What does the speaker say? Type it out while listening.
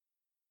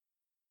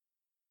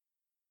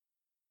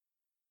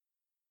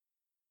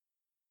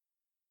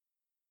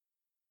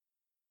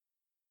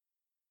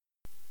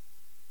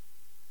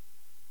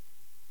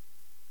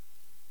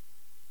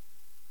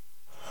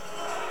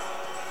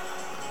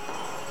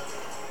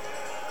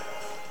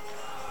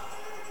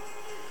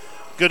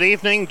Good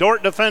evening.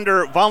 Dordt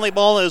Defender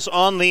Volleyball is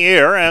on the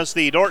air as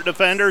the Dordt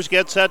Defenders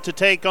get set to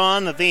take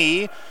on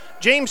the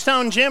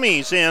Jamestown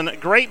Jimmies in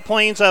Great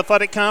Plains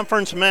Athletic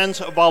Conference men's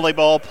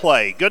volleyball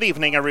play. Good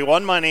evening,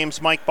 everyone. My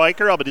name's Mike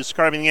Biker. I'll be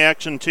describing the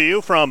action to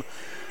you from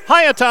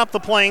high atop the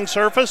playing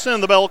surface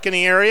in the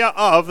balcony area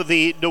of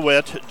the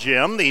DeWitt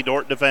Gym. The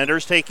Dordt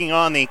Defenders taking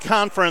on the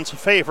conference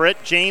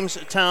favorite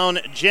Jamestown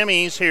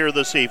Jimmies here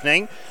this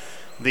evening.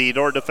 The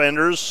Dordt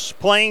Defenders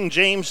playing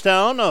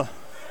Jamestown a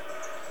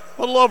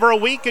little over a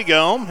week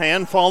ago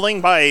and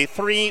falling by a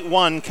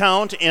 3-1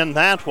 count in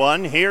that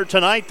one. Here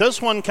tonight,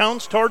 this one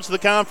counts towards the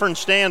conference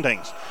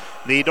standings.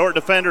 The Dordt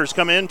Defenders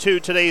come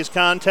into today's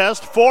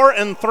contest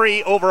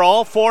 4-3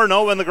 overall,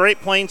 4-0 in the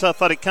Great Plains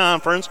Athletic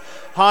Conference,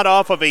 hot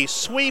off of a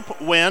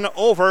sweep win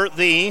over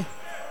the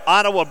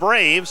Ottawa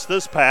Braves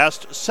this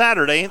past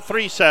Saturday,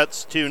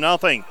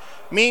 3-0.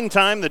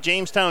 Meantime, the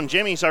Jamestown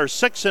Jimmies are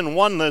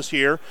 6-1 this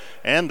year,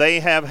 and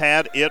they have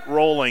had it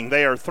rolling.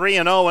 They are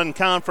 3-0 in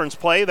conference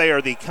play. They are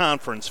the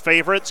conference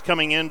favorites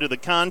coming into the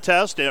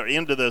contest,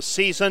 into the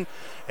season,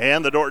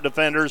 and the Dordt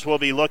Defenders will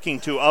be looking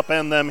to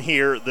upend them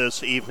here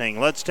this evening.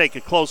 Let's take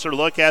a closer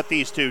look at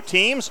these two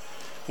teams.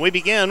 We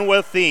begin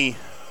with the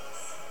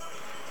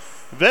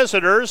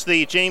visitors,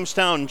 the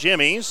Jamestown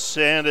Jimmies,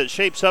 and it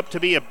shapes up to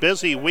be a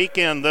busy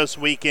weekend this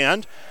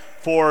weekend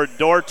for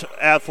Dordt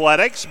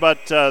Athletics,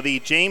 but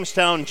the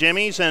Jamestown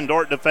Jimmies and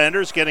Dordt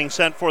Defenders getting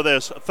sent for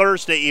this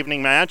Thursday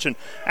evening match. And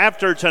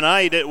after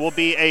tonight, it will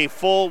be a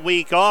full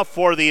week off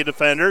for the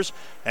Defenders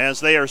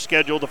as they are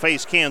scheduled to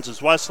face Kansas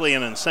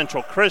Wesleyan and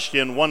Central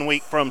Christian 1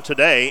 week from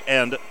today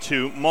and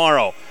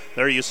tomorrow.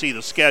 There you see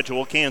the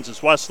schedule.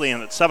 Kansas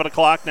Wesleyan at 7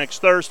 o'clock next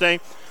Thursday,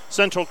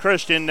 Central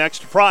Christian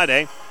next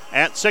Friday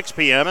at 6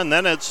 p.m., and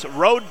then it's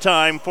road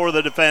time for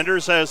the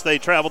Defenders as they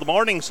travel to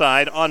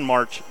Morningside on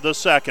March the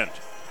 2nd.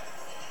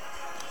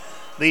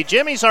 The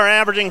Jimmies are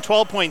averaging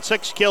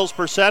 12.6 kills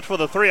per set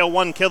with a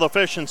 301 kill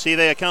efficiency.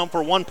 They account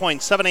for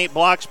 1.78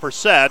 blocks per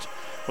set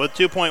with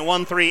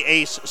 2.13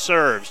 ace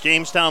serves.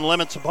 Jamestown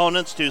limits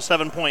opponents to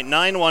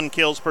 7.91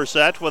 kills per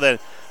set with a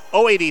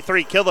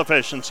 083 kill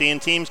efficiency,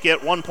 and teams get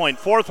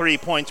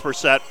 1.43 points per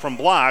set from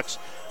blocks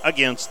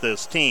against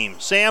this team.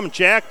 Sam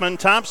Jackman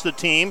tops the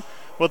team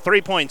with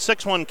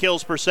 3.61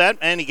 kills per set,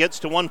 and he gets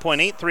to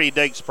 1.83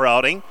 digs per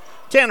outing.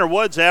 Tanner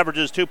Woods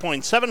averages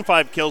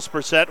 2.75 kills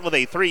per set with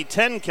a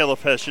 310 kill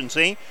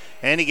efficiency,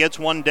 and he gets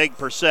 1 dig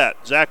per set.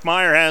 Zach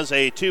Meyer has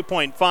a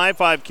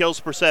 2.55 kills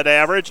per set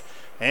average,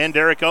 and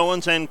Derek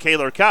Owens and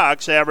Kaylor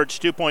Cox average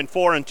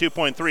 2.4 and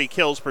 2.3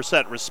 kills per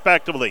set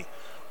respectively.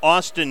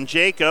 Austin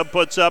Jacob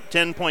puts up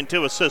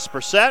 10.2 assists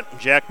per set.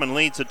 Jackman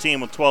leads the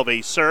team with 12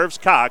 ace serves.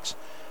 Cox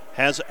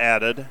has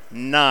added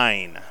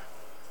 9.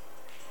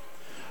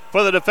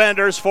 For the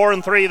Defenders,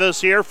 4-3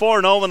 this year,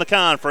 4-0 in the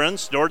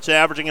conference. Dordt's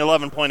averaging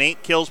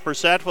 11.8 kills per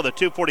set with a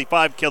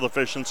 245 kill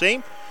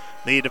efficiency.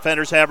 The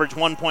Defenders average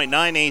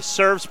 1.9 ace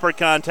serves per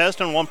contest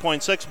and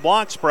 1.6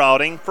 blocks per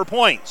outing for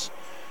points.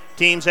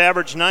 Teams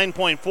average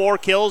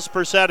 9.4 kills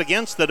per set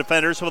against the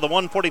Defenders with a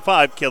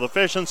 145 kill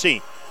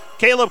efficiency.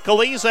 Caleb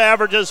Kaliza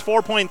averages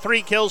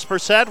 4.3 kills per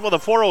set with a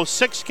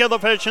 406 kill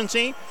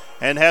efficiency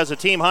and has a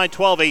team-high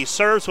 12 ace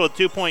serves with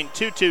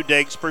 2.22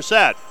 digs per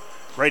set.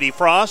 Brady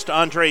Frost,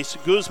 Andres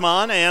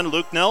Guzman, and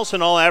Luke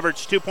Nelson all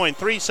average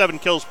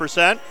 2.37 kills per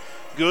set.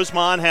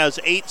 Guzman has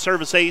 8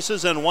 service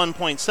aces and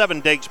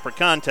 1.7 digs per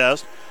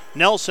contest.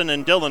 Nelson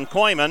and Dylan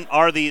Koyman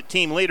are the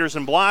team leaders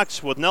in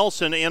blocks, with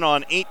Nelson in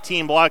on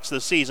 18 blocks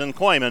this season.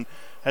 Koyman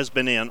has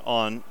been in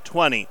on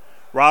 20.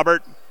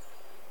 Robert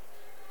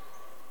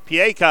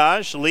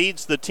Piekaj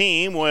leads the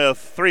team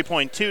with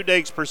 3.2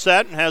 digs per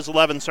set and has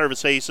 11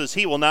 service aces.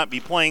 He will not be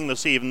playing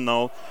this evening,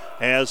 though,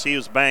 as he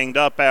was banged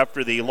up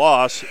after the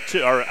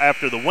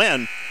after the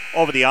win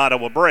over the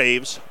Ottawa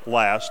Braves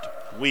last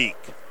week.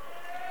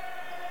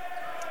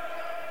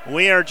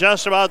 We are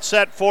just about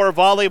set for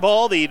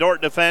volleyball. The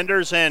Dordt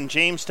Defenders and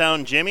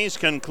Jamestown Jimmies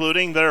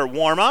concluding their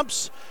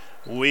warm-ups.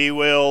 We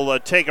will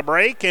take a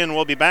break, and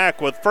we'll be back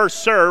with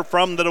first serve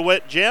from the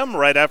DeWitt Gym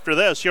right after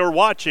this. You're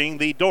watching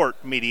the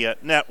Dordt Media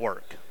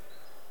Network.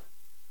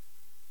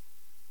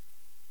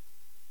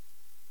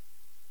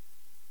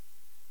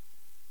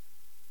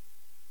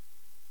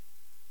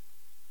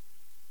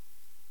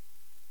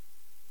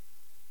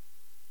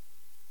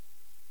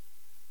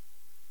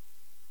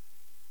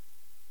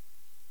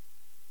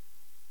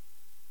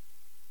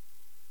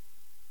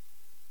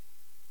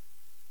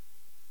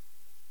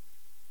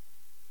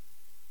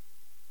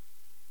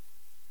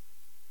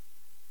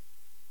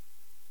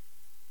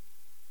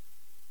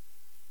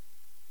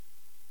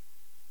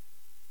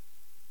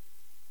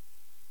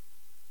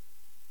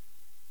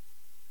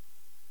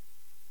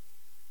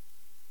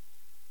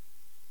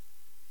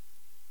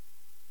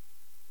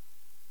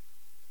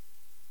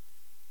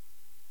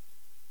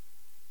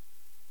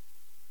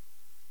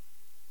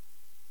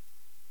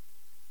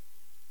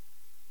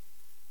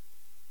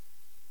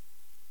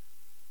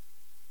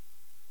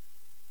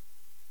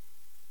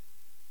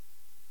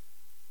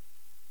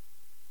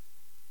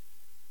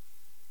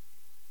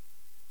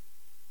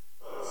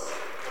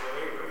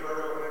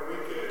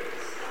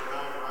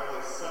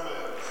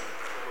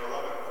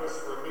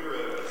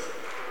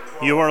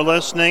 You are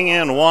listening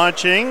and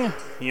watching.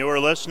 You are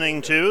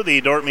listening to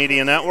the Dordt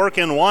Media Network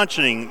and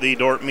watching the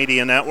Dordt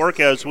Media Network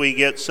as we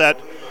get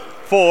set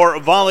for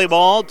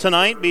volleyball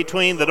tonight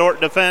between the Dordt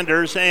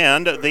Defenders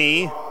and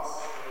the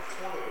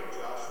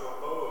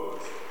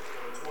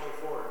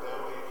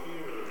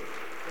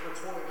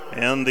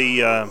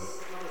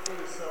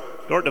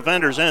Dordt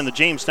Defenders and the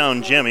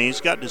Jamestown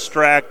Jimmies. Got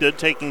distracted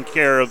taking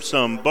care of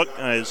some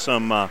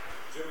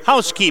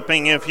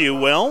housekeeping, if you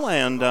will,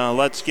 and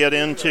let's get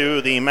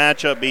into the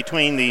matchup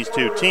between these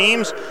two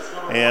teams.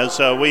 As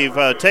we've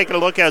taken a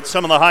look at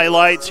some of the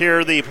highlights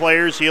here, the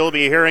players you'll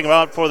be hearing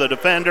about for the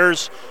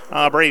Defenders.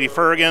 Brady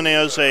Fergan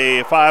is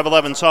a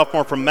 5'11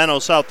 sophomore from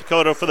Menno, South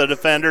Dakota for the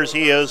Defenders.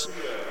 He has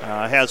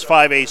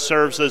 5 ace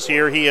serves this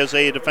year. He is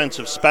a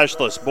defensive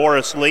specialist.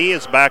 Boris Lee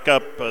is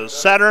backup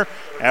setter,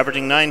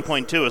 averaging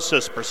 9.2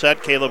 assists per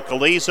set. Caleb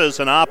Kaliza is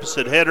an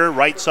opposite hitter,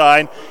 right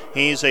side.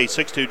 He's a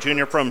 6'2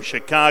 junior from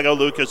Chicago.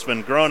 Lucas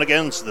Van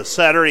Groningen's the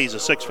setter. He's a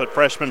 6-foot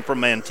freshman from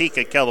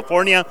Manteca,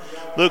 California.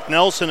 Luke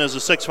Nelson is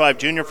a 6'5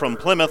 junior from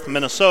Plymouth,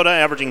 Minnesota,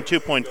 averaging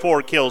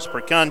 2.4 kills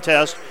per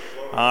contest.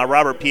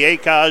 Robert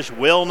Piekaj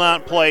will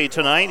not play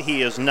tonight.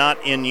 He is not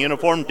in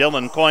uniform.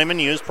 Dylan Koyman,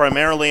 used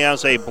primarily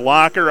as a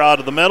blocker out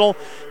of the middle.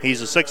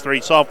 He's a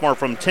 6'3 sophomore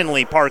from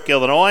Tinley Park,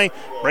 Illinois.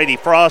 Brady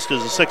Frost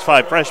is a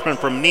 6'5 freshman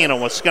from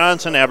Neenah,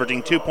 Wisconsin,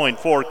 averaging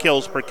 2.4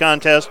 kills per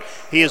contest.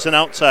 He is an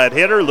outside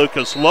hitter.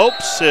 Lucas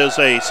Lopes is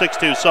a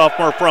 6'2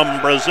 sophomore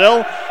from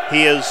Brazil.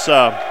 He is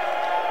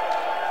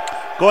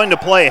going to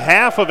play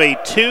half of a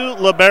 2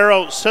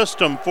 libero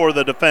system for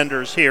the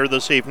Defenders here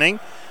this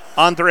evening.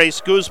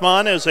 Andres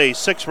Guzman is a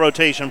 6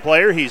 rotation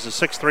player. He's a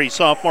 6'3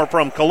 sophomore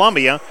from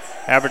Columbia,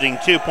 averaging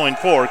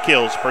 2.4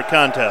 kills per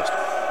contest.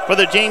 For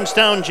the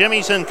Jamestown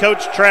Jimmies and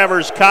Coach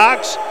Travers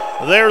Cox,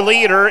 their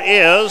leader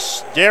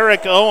is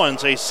Derek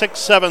Owens, a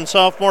 6'7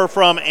 sophomore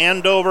from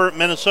Andover,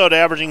 Minnesota,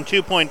 averaging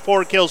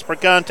 2.4 kills per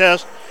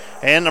contest.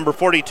 And number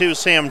 42,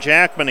 Sam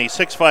Jackman, a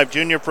 6'5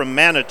 junior from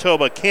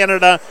Manitoba,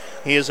 Canada.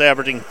 He is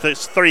averaging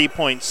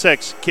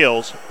 3.6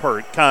 kills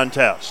per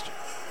contest.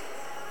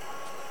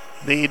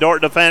 The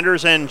Dordt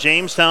Defenders and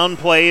Jamestown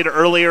played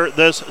earlier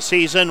this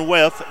season,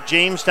 with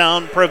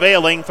Jamestown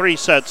prevailing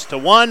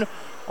 3-1.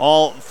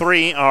 All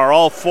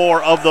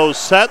 4 of those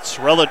sets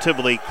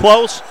relatively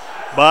close,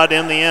 but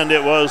in the end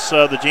it was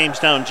the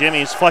Jamestown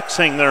Jimmies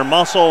flexing their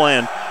muscle,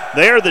 and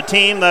they are the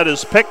team that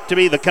is picked to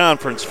be the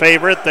conference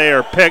favorite.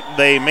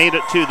 They made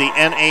it to the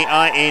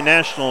NAIA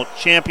National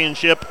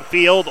Championship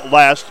field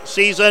last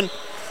season,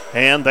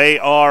 and they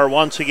are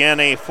once again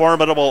a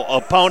formidable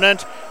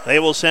opponent. They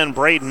will send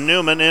Braden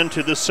Newman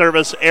into the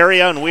service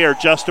area, and we are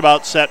just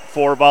about set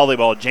for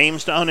volleyball.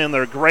 Jamestown in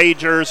their gray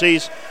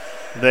jerseys.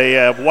 They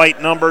have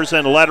white numbers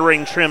and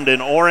lettering trimmed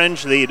in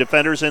orange. The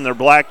Defenders in their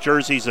black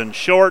jerseys and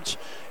shorts.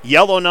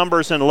 Yellow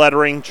numbers and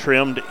lettering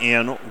trimmed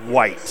in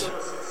white.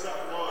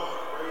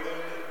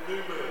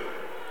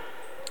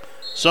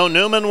 So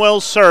Newman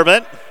will serve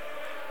it.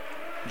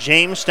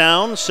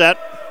 Jamestown set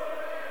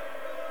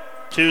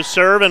to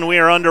serve, and we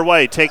are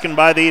underway. Taken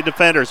by the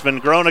Defenders. Van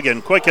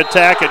Groningen, quick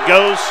attack. It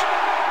goes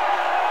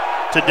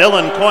to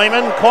Dylan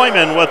Koyman.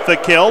 Koyman with the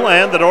kill,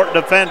 and the Dordt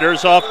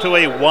Defenders off to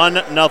a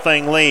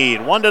 1-0 lead.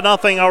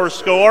 1-0 our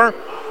score.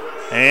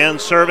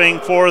 And serving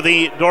for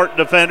the Dordt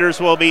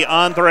Defenders will be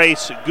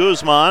Andres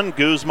Guzman.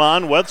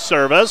 Guzman with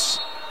service.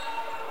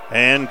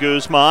 And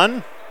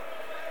Guzman,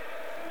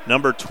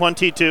 number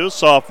 22,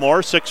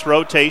 sophomore, 6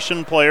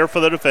 rotation player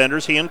for the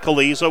Defenders. He and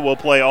Kaliza will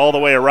play all the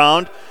way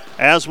around,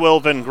 as will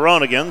Van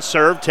Groningen.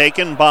 Serve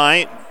taken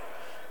by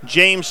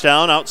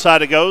Jamestown.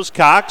 Outside it goes.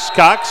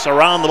 Cox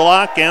around the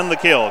block and the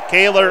kill.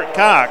 Kaylor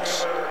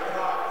Cox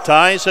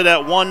ties it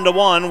at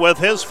 1-1 with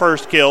his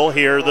first kill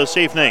here this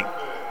evening.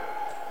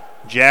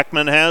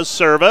 Jackman has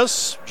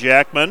service.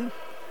 Jackman,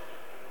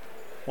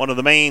 one of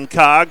the main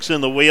cogs in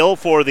the wheel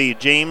for the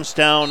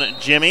Jamestown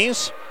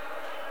Jimmies.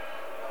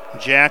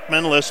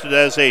 Jackman listed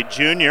as a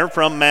junior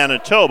from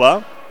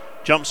Manitoba.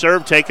 Jump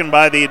serve taken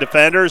by the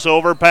Defenders.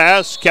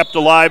 Overpass kept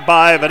alive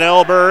by Van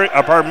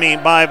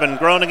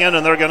Groningen,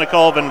 and they're going to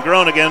call Van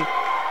Groningen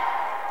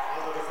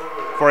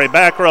for a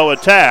back row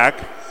attack.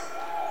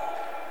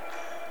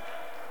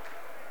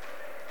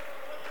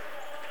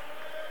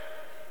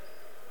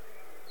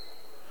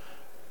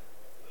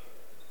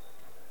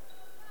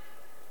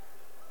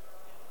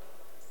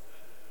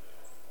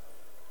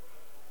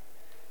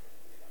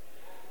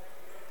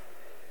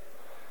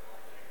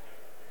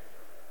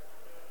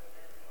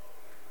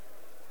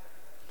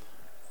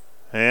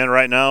 And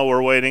right now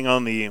we're waiting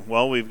on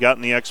we've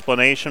gotten the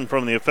explanation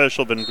from the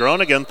official. Van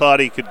Groningen thought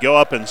he could go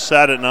up and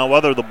set it. Now,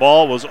 whether the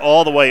ball was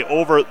all the way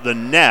over the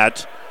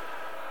net,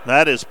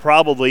 that is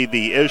probably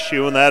the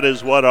issue, and that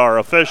is what our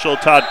official,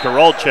 Todd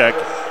Karolchek,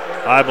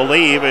 I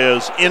believe,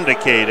 is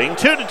indicating.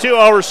 2-2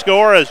 our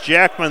score as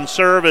Jackman's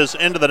serve is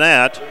into the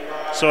net.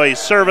 So a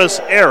service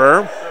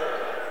error.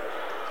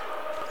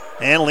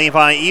 And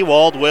Levi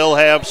Ewald will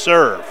have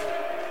serve.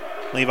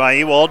 Levi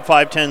Ewald,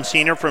 5'10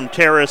 senior from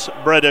Terrace,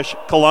 British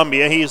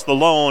Columbia. He's the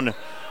lone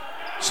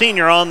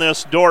senior on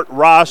this Dordt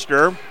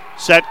roster.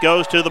 Set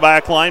goes to the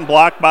back line,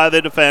 blocked by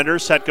the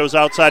defenders. Set goes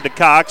outside to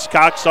Cox.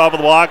 Cox off of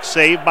the block,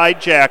 saved by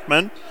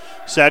Jackman.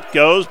 Set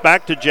goes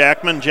back to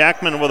Jackman.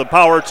 Jackman with a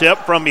power tip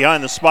from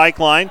behind the spike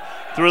line.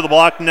 Through the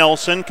block,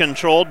 Nelson,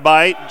 controlled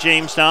by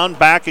Jamestown.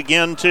 Back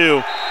again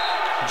to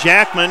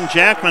Jackman.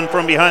 Jackman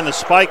from behind the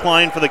spike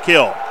line for the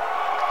kill.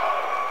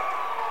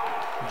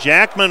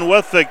 Jackman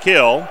with the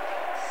kill.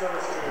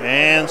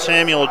 And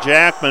Samuel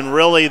Jackman,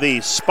 really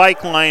the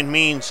spike line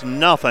means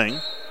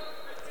nothing.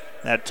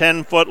 That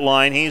 10-foot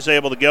line, he's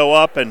able to go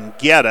up and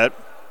get it.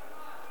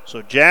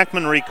 So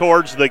Jackman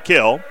records the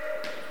kill.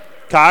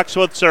 Cox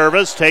with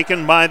service,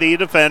 taken by the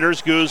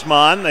defenders.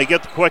 Guzman, they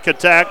get the quick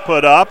attack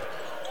put up.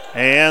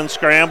 And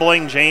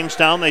scrambling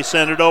Jamestown, they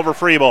send it over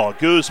free ball.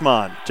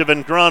 Guzman to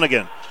Van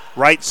Groningen.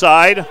 Right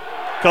side,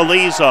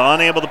 Kaliza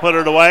unable to put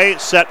it away.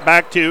 Set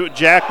back to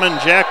Jackman.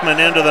 Jackman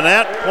into the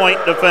net.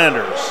 Point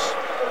defenders.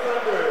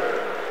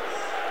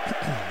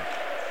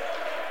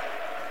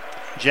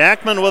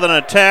 Jackman with an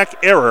attack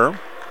error.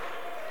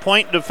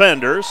 Point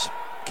defenders.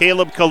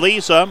 Caleb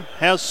Kaliza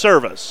has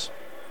service.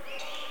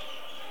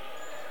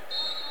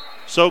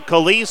 So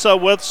Kaliza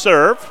with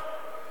serve.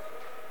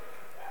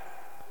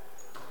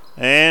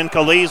 And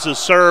Kaliza's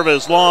serve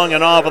is long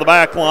and off of the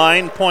back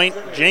line. Point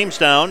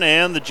Jamestown,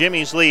 and the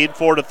Jimmies lead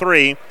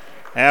 4-3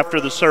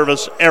 after the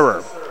service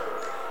error.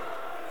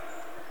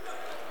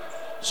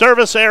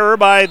 Service error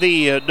by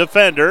the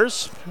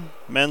defenders.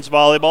 Men's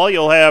volleyball,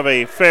 you'll have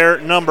a fair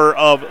number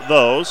of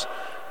those.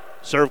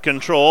 Serve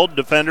controlled,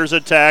 defenders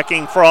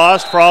attacking.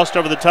 Frost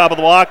over the top of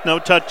the block, no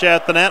touch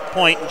at the net.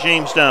 Point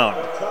Jamestown.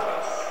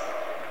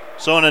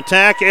 So an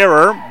attack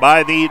error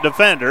by the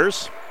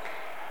defenders.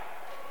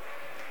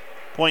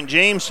 Point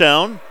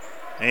Jamestown,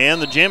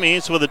 and the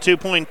Jimmies with a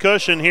 2-point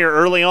cushion here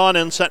early on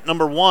in set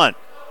number 1.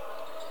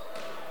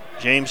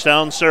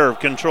 Jamestown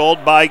serve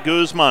controlled by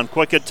Guzman.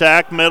 Quick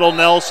attack, middle,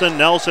 Nelson.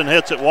 Nelson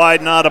hits it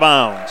wide and out of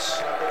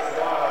bounds.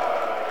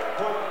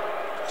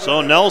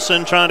 So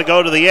Nelson trying to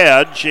go to the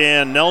edge,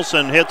 and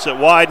Nelson hits it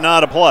wide and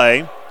out of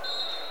play.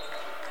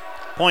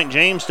 Point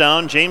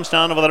Jamestown.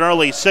 Jamestown with an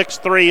early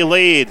 6-3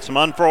 lead. Some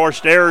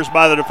unforced errors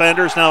by the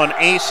defenders. Now an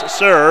ace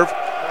serve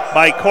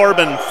by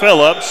Corbin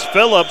Phillips.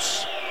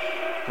 Phillips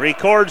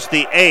records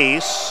the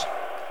ace.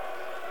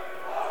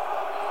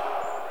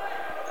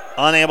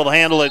 Unable to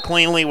handle it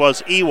cleanly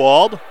was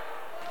Ewald.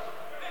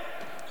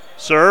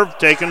 Serve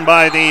taken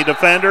by the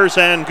defenders,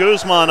 and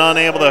Guzman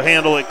unable to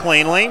handle it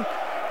cleanly.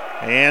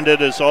 And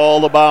it is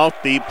all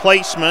about the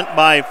placement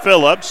by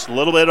Phillips. A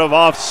little bit of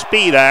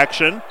off-speed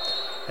action.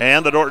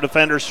 And the Dordt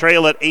defenders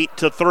trail at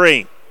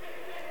 8-3.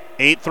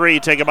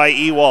 8-3 taken by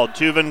Ewald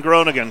to Van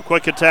Groningen.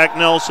 Quick attack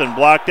Nelson,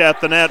 blocked at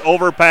the net,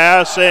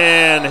 overpass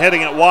and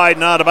hitting it wide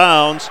and out of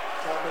bounds.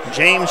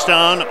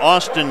 Jamestown,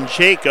 Austin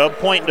Jacob,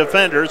 point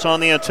defenders on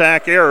the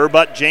attack error,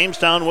 but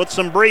Jamestown with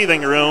some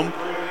breathing room,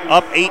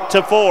 up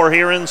 8-4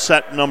 here in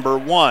set number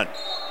 1.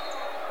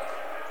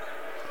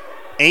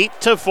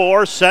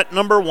 8-4, set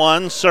number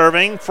 1,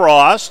 serving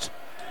Frost.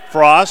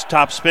 Frost,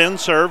 top spin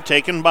serve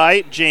taken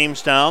by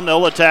Jamestown.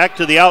 They'll attack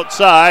to the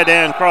outside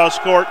and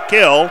cross-court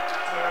kill.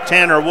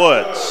 Tanner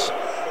Woods.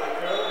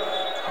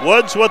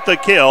 Woods with the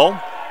kill.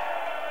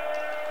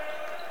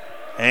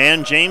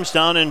 And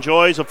Jamestown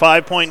enjoys a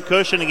 5-point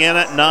cushion again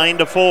at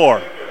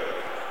 9-4.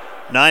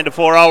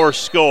 9-4 our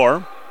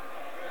score.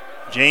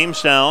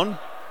 Jamestown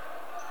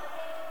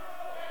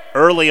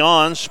early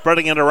on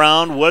spreading it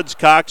around. Woods,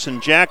 Cox,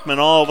 and Jackman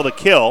all over the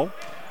kill.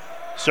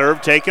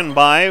 Serve taken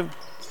by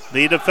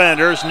the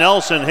defenders.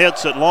 Nelson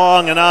hits it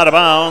long and out of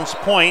bounds.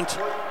 Point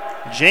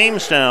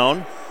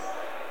Jamestown.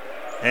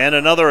 And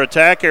another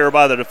attack error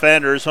by the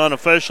defenders.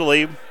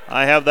 Unofficially,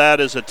 I have that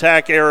as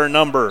attack error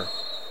number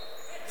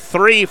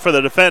 3 for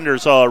the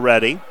defenders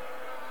already.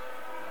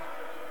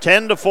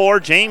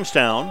 10-4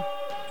 Jamestown.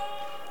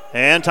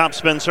 And top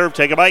spin serve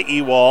taken by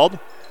Ewald.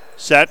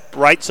 Set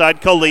right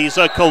side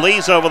Kaliza.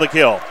 Kaliza over the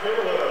kill.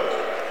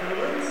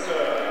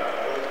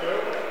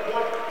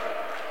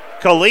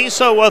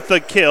 Kaliza with the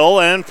kill,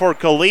 and for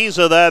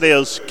Kaliza that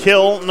is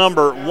kill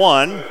number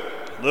 1.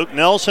 Luke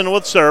Nelson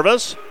with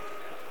service.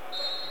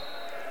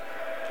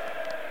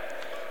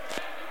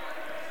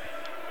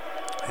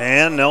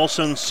 And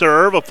Nelson's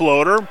serve, a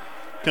floater,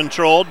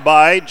 controlled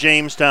by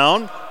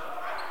Jamestown.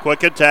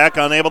 Quick attack,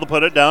 unable to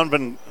put it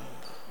down.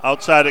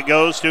 Outside it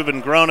goes to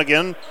Van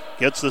Groningen.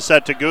 Gets the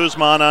set to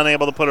Guzman,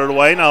 unable to put it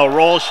away. Now a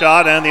roll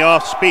shot and the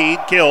off-speed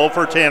kill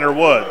for Tanner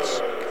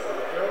Woods.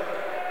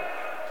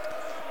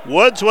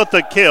 Woods with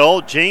the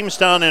kill.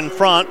 Jamestown in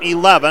front,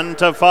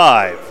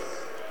 11-5.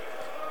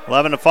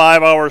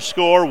 11-5 our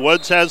score.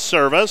 Woods has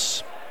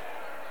service.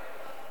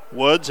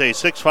 Woods, a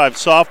 6'5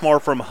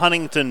 sophomore from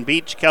Huntington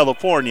Beach,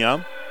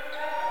 California.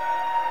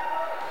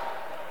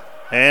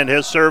 And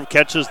his serve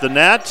catches the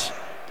net.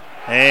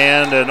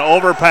 And an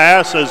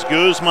overpass as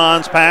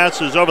Guzman's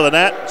pass is over the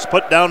net. It's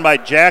put down by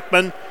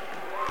Jackman.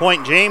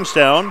 Point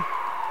Jamestown.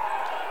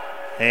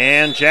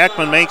 And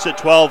Jackman makes it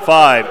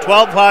 12-5.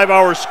 12-5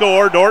 our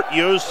score. Dordt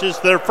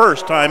used their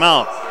first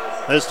timeout.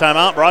 This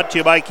timeout brought to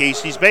you by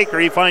Casey's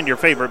Bakery. Find your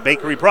favorite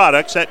bakery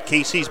products at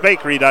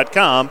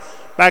caseysbakery.com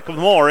Back with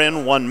more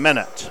in 1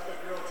 minute.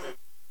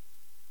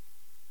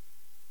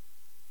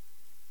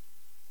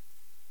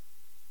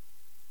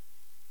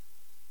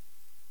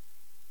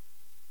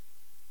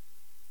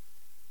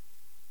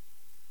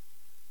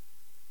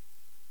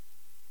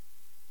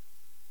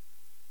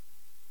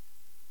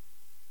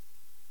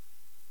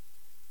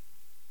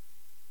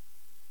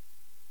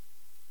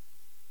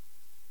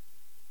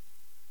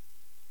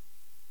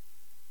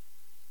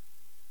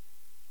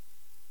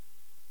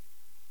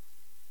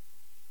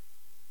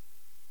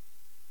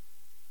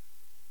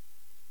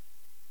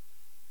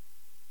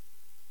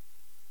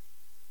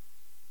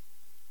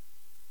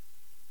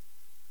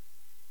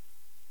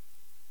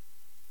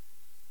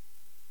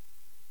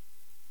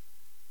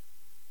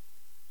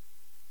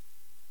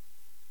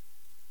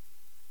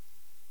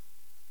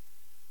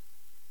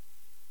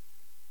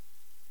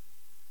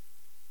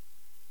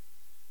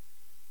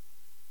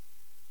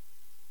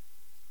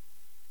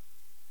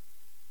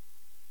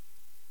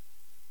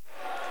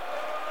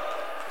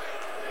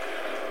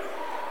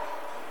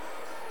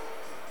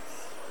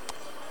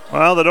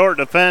 Well, the Dordt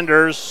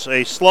defenders,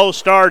 a slow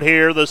start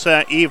here this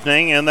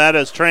evening, and that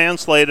has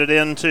translated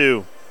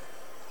into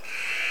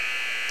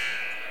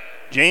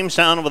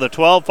Jamestown with a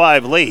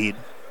 12-5 lead.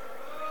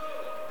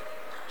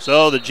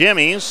 So the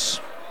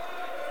Jimmies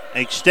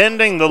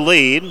extending the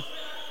lead.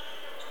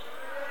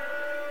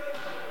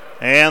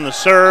 And the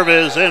serve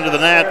is into the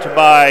net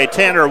by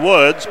Tanner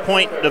Woods.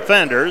 Point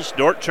defenders.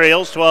 Dordt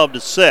trails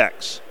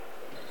 12-6.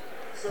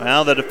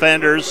 Now the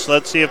defenders,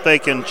 let's see if they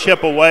can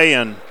chip away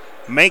and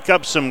make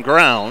up some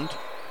ground.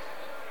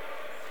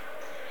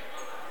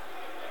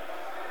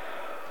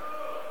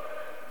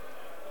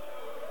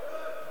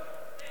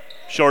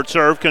 Short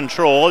serve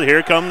controlled.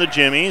 Here come the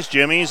Jimmies.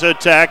 Jimmies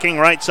attacking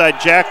right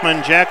side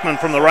Jackman. Jackman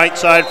from the right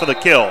side for the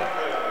kill.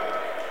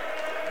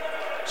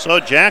 So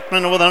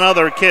Jackman with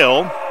another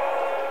kill.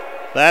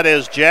 That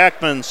is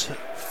Jackman's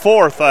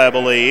fourth, I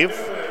believe.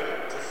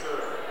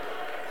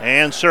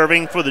 And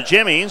serving for the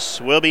Jimmies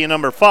will be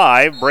number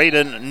 5,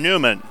 Braden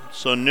Newman.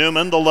 So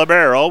Newman, the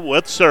libero,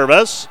 with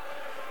service.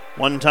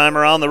 One time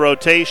around the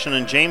rotation,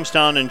 and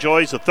Jamestown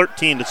enjoys a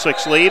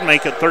 13-6 lead,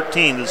 make it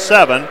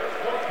 13-7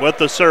 with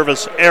the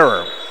service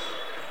error.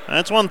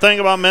 That's one thing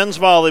about men's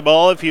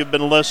volleyball. If you've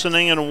been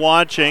listening and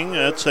watching,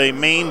 it's a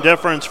main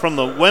difference from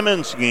the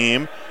women's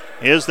game,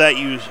 is that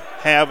you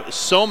have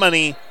so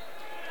many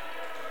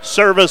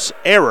service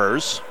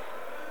errors.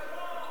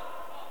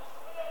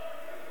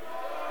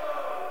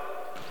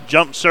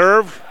 Jump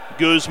serve,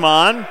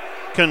 Guzman,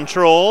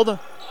 controlled,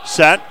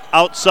 set,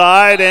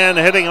 outside, and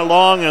hitting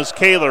along is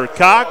Kaylor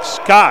Cox.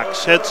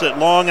 Cox hits it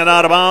long and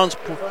out of bounds.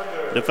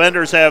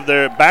 Defenders have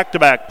their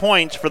back-to-back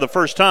points for the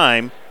first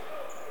time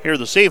here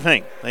this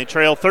evening. They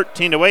trail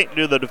 13-8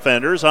 to the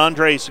defenders.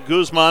 Andres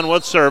Guzman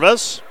with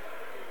service.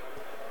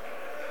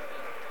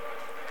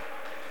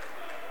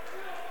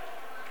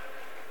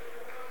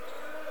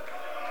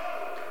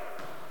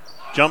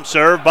 Jump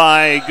serve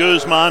by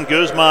Guzman.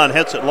 Guzman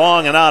hits it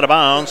long and out of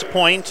bounds.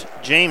 Point,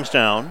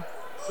 Jamestown.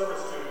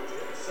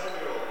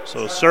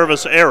 So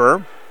service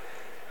error.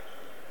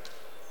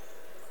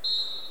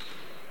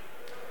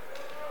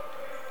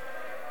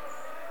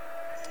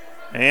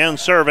 And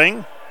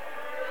serving,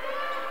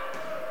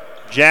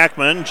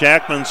 Jackman.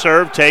 Jackman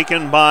serve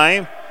taken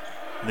by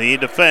the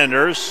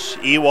defenders.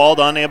 Ewald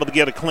unable to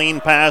get a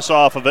clean pass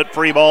off of it.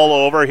 Free ball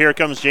over. Here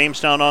comes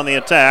Jamestown on the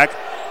attack.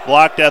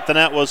 Blocked at the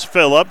net was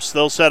Phillips.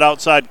 They'll set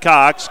outside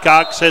Cox.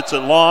 Cox hits it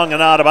long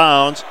and out of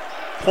bounds.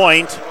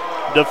 Point,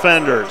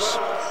 defenders.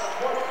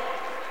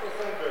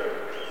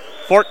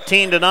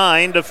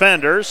 14-9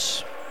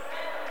 defenders.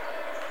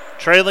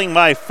 Trailing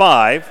by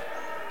 5.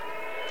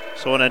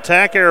 So an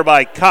attack error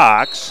by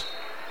Cox.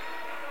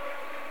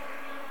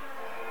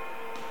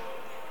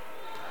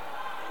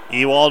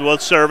 Ewald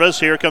with service.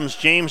 Here comes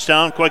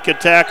Jamestown. Quick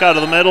attack out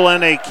of the middle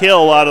and a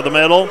kill out of the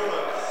middle.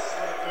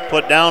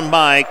 Put down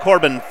by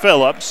Corbin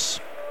Phillips.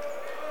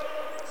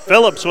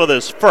 Phillips with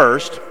his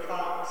first.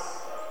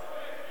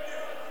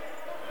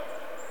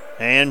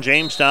 And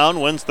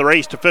Jamestown wins the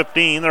race to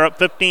 15. They're up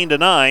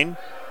 15-9.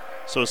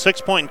 So a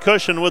 6-point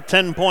cushion with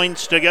 10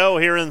 points to go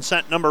here in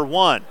set number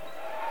 1.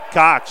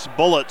 Cox,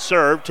 bullet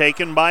serve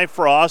taken by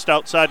Frost.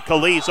 Outside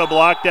Kalisa,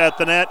 blocked at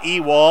the net.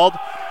 Ewald.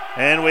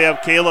 And we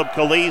have Caleb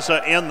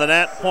Kalisa in the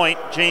net. Point,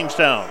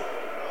 Jamestown.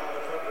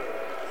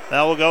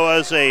 That will go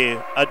as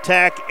a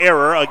attack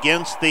error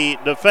against the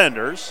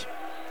defenders.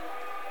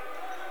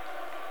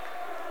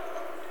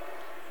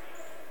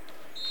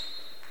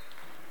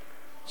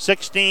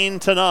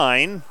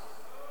 (16-9).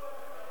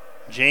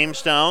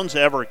 Jamestown's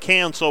Ever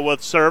Cancel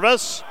with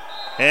service.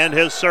 And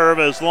his serve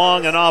is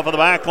long and off of the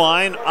back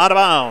line, out of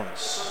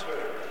bounds.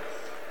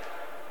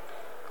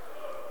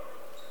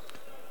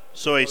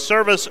 So a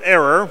service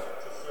error.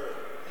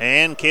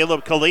 And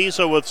Caleb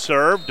Kalisa with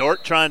serve.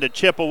 Dordt trying to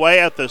chip away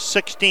at the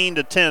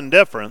 16-10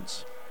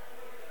 difference.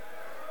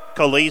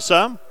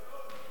 Kalisa,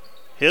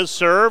 his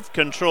serve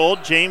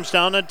controlled.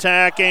 Jamestown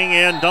attacking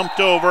and dumped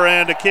over,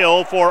 and a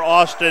kill for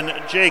Austin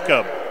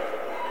Jacob.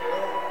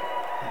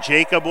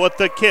 Jacob with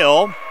the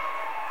kill.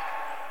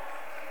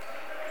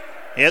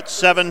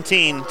 It's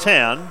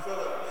 17-10.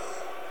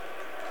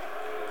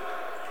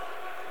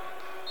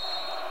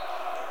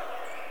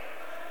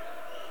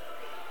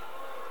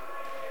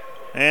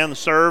 And the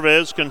serve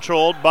is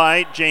controlled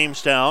by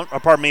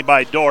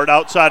by Dordt.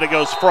 Outside it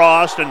goes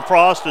Frost, and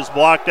Frost is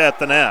blocked at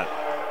the net.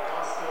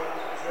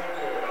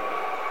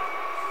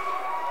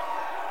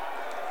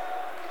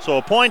 So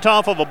a point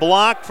off of a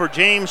block for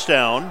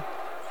Jamestown.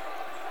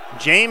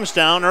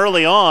 Jamestown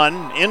early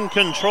on in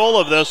control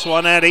of this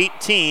one at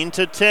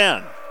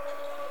 18-10.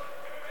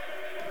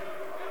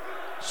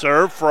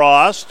 Serve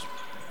Frost.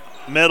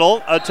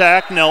 Middle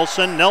attack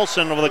Nelson.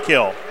 Nelson with a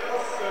kill.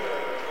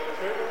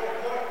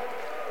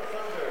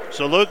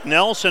 So Luke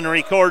Nelson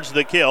records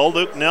the kill.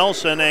 Luke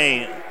Nelson,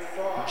 a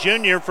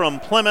junior from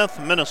Plymouth,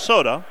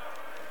 Minnesota.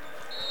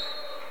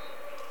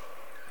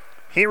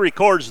 He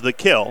records the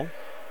kill.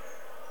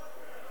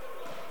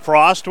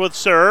 Frost with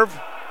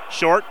serve.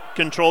 Short,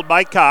 controlled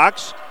by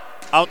Cox.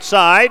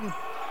 Outside,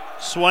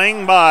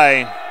 swing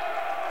by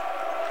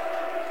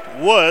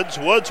Woods.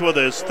 Woods with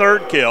his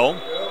third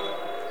kill.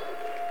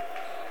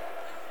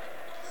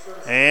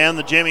 And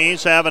the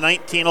Jimmies have a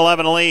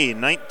 19-11 lead.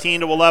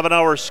 19-11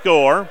 our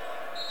score.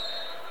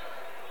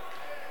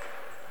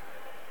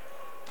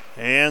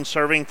 And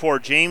serving for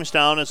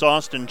Jamestown is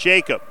Austin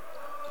Jacob.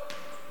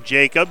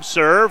 Jacob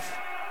serve,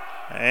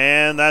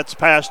 and that's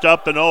passed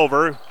up and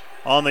over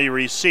on the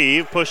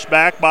receive. Pushed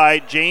back by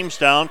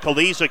Jamestown.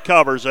 Kaliza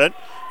covers it.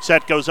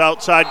 Set goes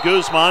outside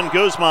Guzman.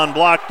 Guzman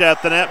blocked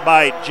at the net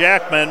by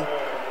Jackman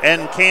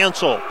and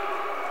canceled.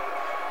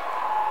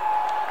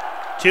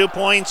 2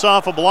 points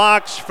off of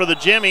blocks for the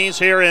Jimmies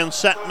here in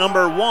set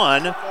number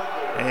 1.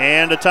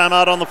 And a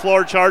timeout on the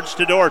floor charged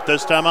to Dordt.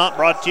 This timeout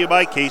brought to you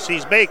by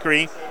Casey's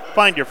Bakery.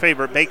 Find your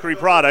favorite bakery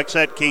products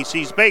at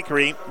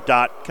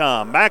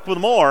caseysbakery.com. Back with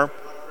more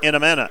in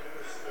a minute.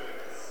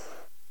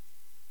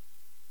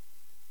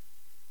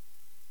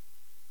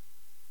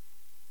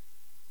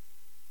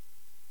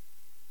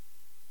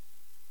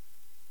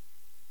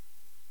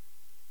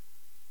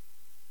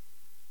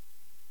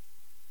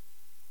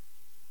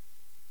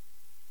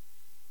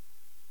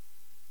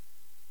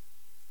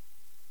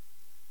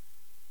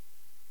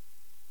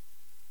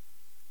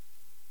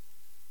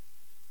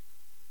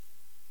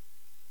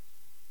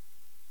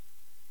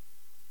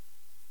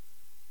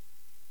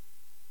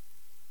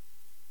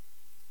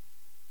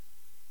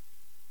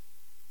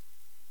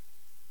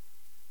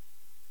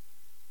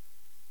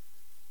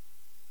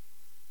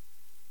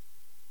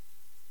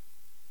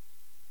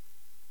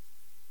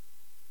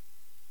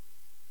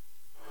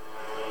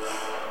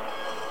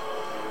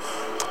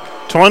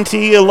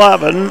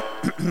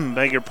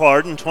 Beg your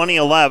pardon,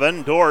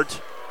 2011,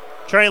 Dordt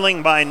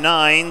trailing by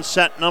 9,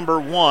 set number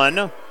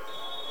 1.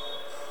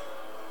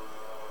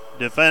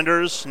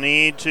 Defenders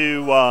need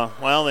to,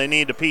 they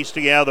need to piece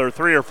together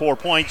 3 or 4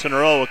 points in a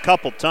row a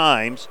couple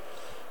times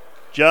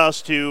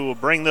just to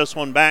bring this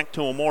one back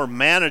to a more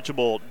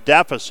manageable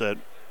deficit.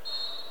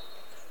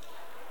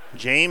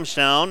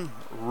 Jamestown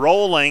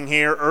rolling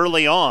here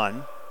early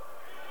on,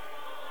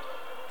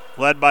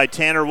 led by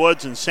Tanner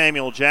Woods and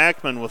Samuel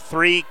Jackman with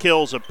 3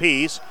 kills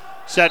apiece.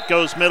 Set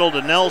goes middle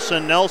to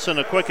Nelson. Nelson,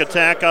 a quick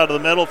attack out of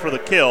the middle for the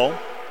kill.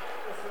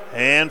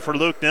 And for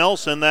Luke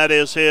Nelson, that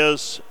is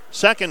his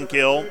second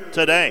kill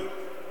today.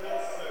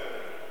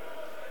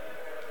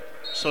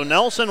 So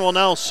Nelson will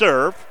now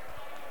serve.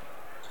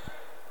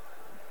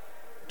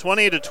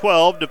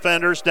 20-12,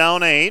 defenders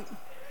down 8.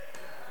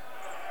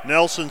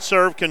 Nelson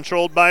serve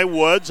controlled by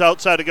Woods.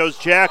 Outside it goes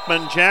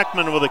Jackman.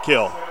 Jackman with a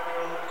kill.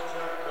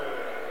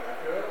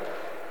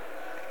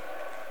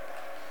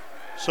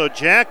 So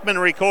Jackman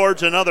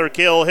records another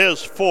kill, his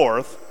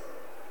 4th.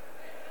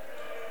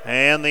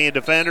 And the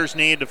defenders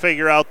need to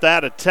figure out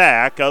that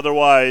attack.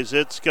 Otherwise,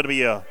 it's going to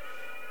be a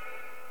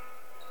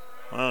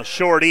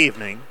short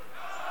evening.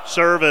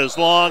 Serve is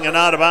long and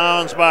out of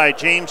bounds by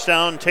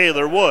Jamestown.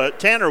 Tanner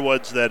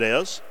Woods, that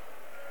is.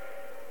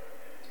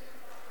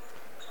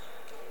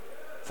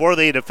 For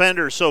the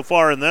defenders so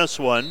far in this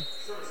one,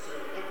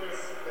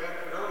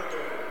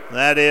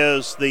 that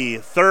is the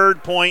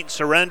 3rd point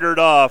surrendered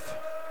off.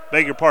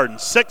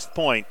 6th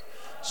point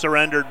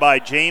surrendered by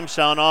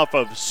Jamestown off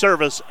of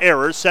service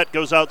errors. Set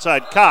goes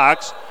outside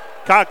Cox.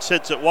 Cox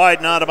hits it wide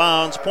and out of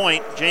bounds.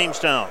 Point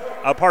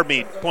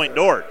point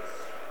Dordt.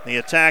 The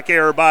attack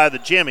error by the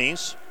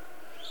Jimmies.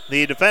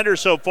 The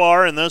defenders so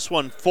far in this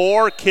one,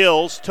 4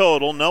 kills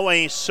total, no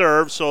ace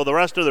serves, so the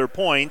rest of their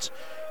points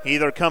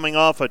either coming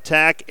off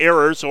attack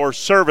errors or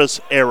service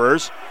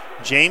errors.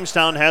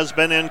 Jamestown has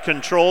been in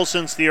control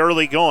since the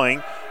early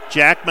going.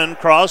 Jackman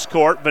cross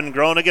court. Van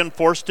Groningen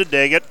forced to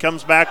dig it.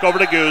 Comes back over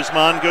to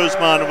Guzman.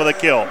 Guzman with a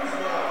kill.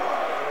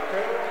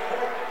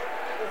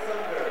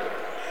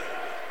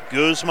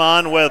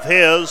 Guzman with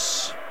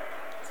his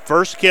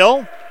first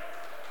kill.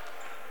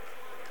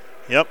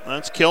 Yep,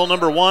 that's kill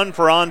number 1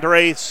 for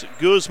Andres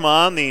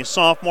Guzman, the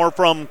sophomore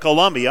from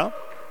Columbia.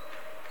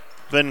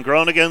 Van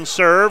Groningen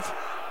serve.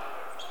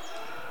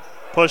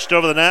 Pushed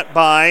over the net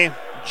by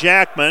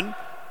Jackman.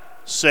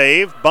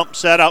 Save. Bump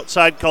set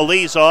outside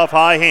Kalizov.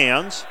 High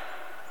hands.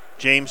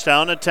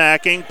 Jamestown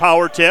attacking.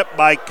 Power tip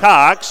by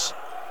Cox.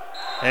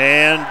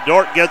 And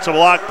Dordt gets a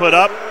block put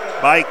up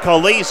by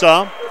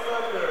Kaliza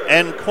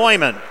and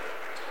Koyman.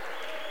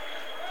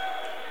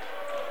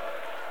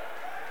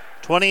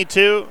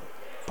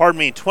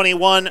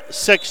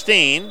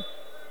 21-16.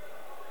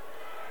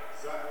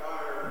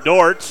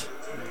 Dordt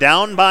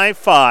down by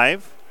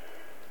 5.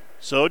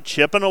 So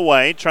chipping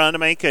away, trying to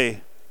make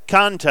a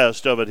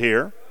contest of it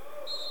here.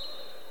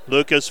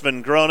 Lucas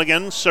Van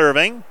Groningen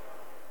serving.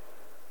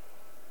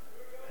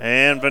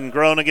 And Van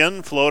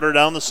Groningen, floater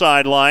down the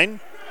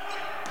sideline.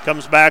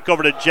 Comes back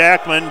over to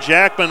Jackman.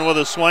 Jackman with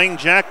a swing.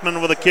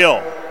 Jackman with a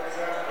kill.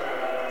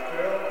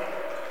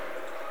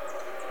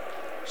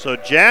 So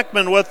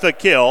Jackman with the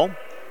kill.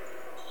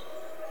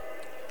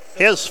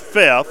 His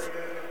 5th.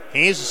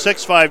 He's a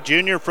 6'5"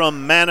 junior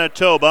from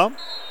Manitoba.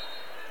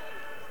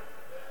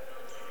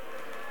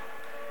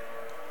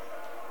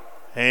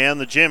 And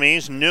the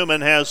Jimmies,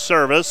 Newman has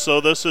service, so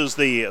this is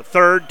the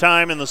 3rd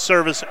time in the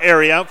service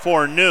area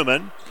for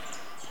Newman.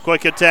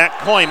 Quick attack,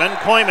 Koyman.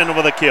 Koyman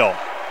with a kill.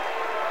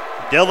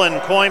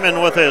 Dylan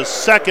Koyman with his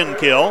 2nd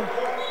kill.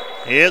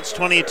 It's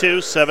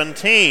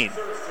 22-17.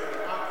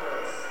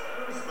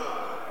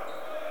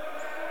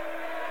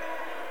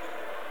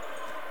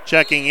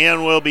 Checking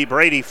in will be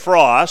Brady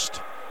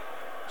Frost.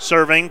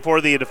 Serving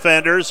for the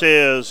defenders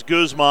is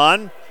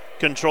Guzman,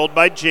 controlled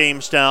by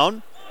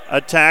Jamestown.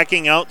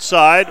 Attacking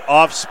outside,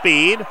 off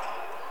speed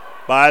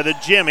by the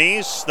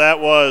Jimmies. That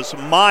was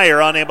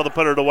Meyer, unable to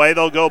put it away.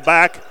 They'll go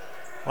back.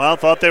 Well,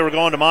 thought they were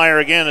going to Meyer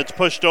again. It's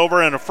pushed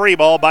over and a free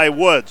ball by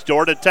Woods.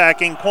 Dordt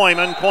attacking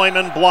Koyman.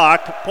 Koyman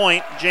blocked.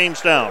 Point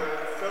Jamestown.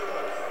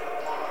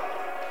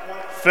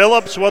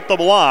 Phillips with the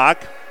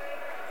block.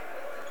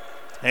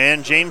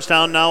 And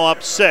Jamestown now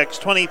up 6,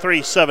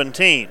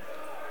 23-17.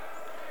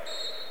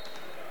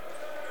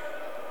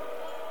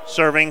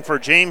 Serving for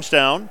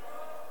Jamestown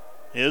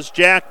is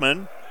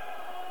Jackman.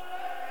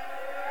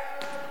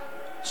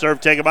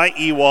 Serve taken by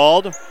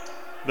Ewald.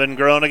 Van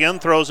Groningen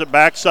throws it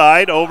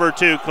backside over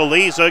to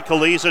Kaliza.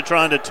 Kaliza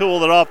trying to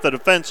tool it off the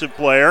defensive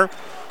player.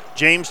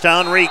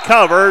 Jamestown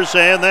recovers,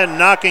 and then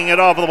knocking it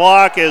off the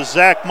block is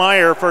Zach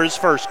Meyer for his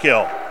 1st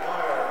kill.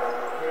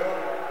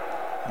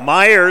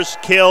 Meyer's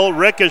kill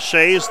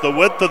ricochets the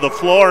width of the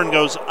floor and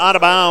goes out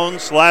of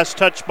bounds. Last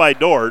touch by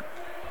Dordt.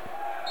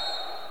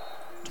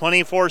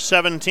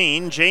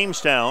 24-17,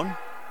 Jamestown.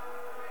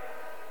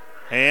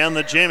 And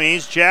the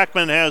Jimmies,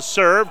 Jackman has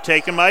served,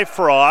 taken by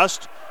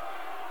Frost.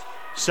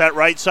 Set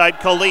right side,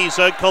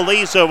 Kaliza.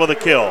 Kaliza with a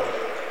kill.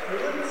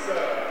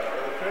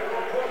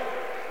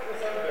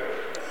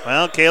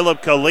 Well,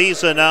 Caleb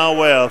Kaliza now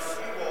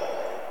with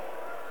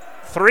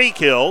 3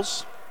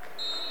 kills.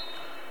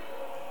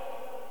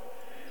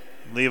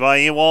 Levi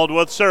Ewald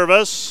with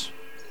service.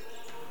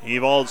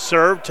 Ewald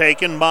serve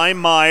taken by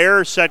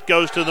Meyer. Set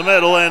goes to the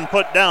middle and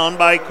put down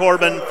by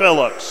Corbin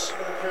Phillips.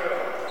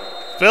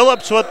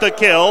 Phillips with the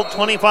kill.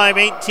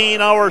 25-18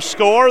 our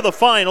score. The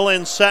final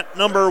in set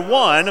number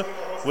 1.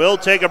 We'll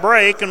take a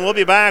break and we'll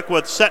be back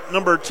with set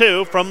number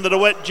 2 from the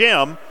DeWitt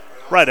Gym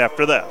right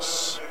after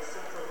this.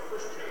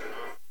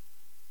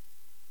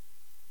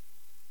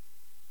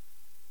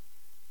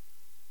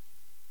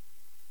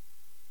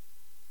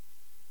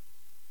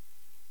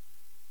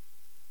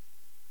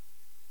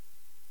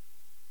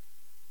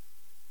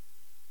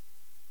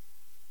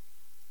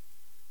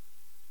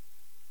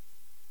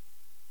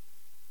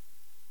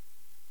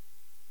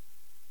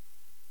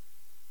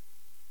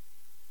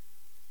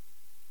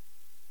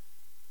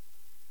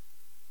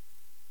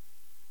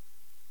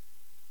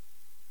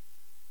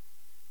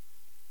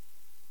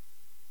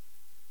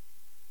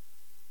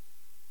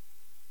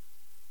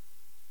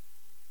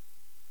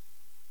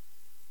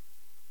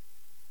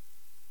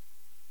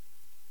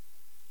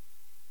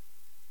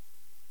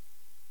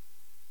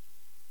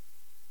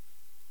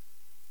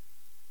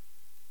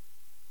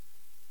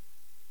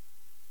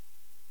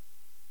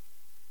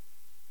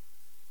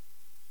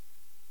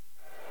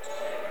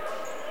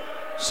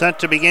 Set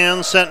to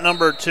begin set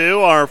number 2.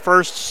 Our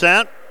first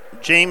set,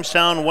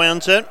 Jamestown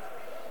wins it,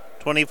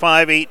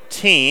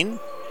 25-18.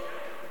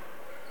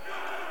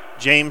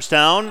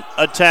 Jamestown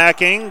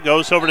attacking,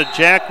 goes over to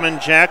Jackman.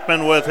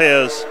 Jackman with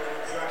his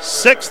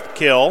 6th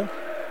kill.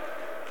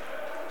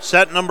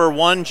 Set number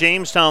 1,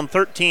 Jamestown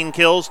 13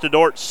 kills to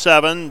Dordt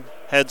 7.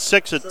 Had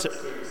 6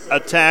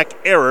 attack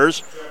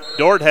errors.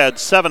 Dordt had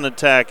 7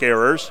 attack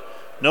errors.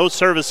 No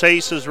service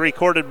aces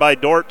recorded by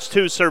Dordt's,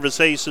 2 service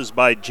aces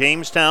by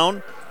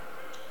Jamestown.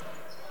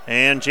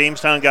 And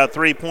Jamestown got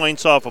 3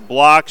 points off of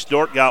blocks.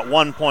 Dordt got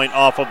 1 point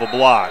off of a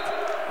block.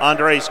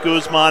 Andres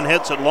Guzman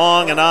hits it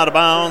long and out of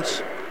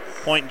bounds.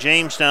 Point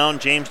Jamestown.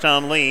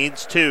 Jamestown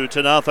leads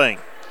 2-0.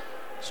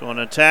 So an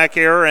attack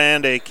error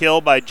and a kill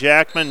by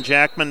Jackman.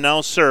 Jackman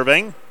now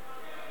serving.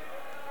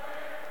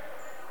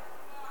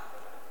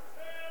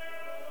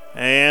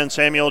 And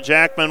Samuel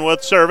Jackman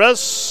with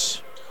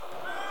service.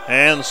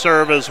 And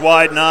serve is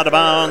wide and out of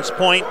bounds.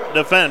 Point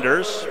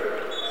defenders.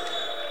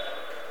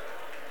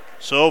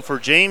 So for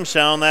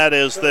Jamestown, that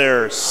is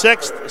their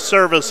 6th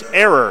service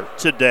error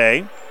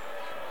today.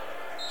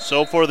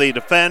 So for the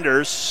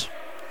defenders,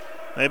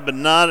 They've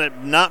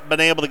not been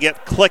able to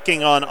get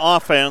clicking on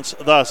offense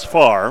thus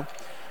far.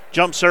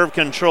 Jump serve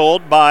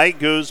controlled by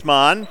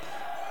Guzman.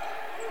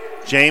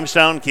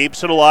 Jamestown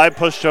keeps it alive,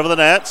 pushed over the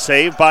net,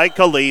 saved by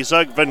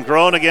Kaliza. Van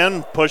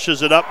Groningen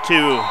pushes it up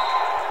to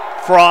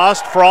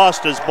Frost.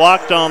 Frost is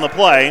blocked on the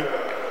play.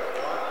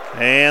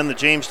 And the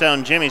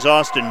Jamestown Jimmies,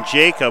 Austin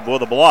Jacob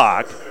with a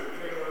block.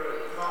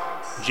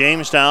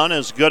 Jamestown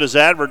as good as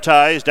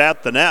advertised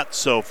at the net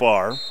so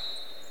far.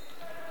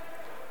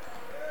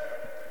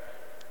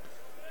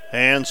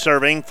 And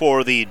serving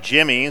for the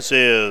Jimmies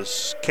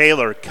is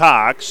Kaylor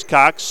Cox.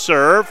 Cox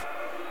serve.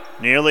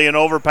 Nearly an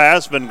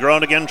overpass. Van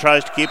Groningen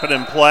tries to keep it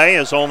in play.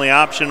 His only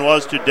option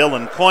was to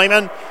Dylan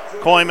Koyman.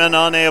 Koyman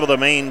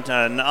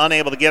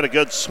unable to get a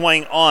good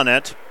swing on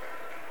it.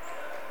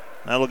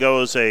 That'll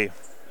go as a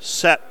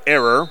set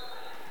error.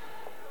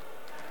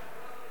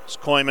 As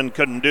Koyman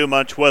couldn't do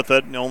much with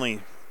it.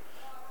 Only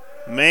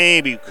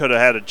maybe could have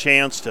had a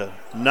chance to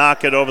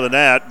knock it over the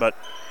net, but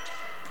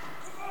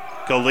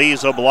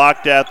Kaliza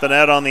blocked at the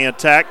net on the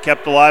attack,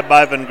 kept alive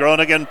by Van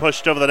Groningen,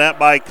 pushed over the net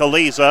by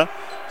Kaliza,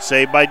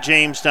 saved by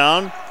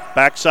Jamestown.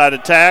 Backside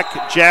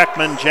attack,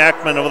 Jackman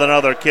with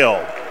another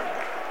kill.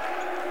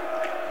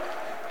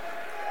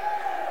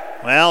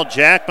 Well,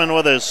 Jackman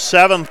with his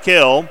 7th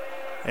kill,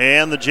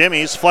 and the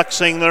Jimmies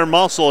flexing their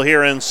muscle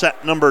here in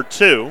set number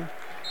 2.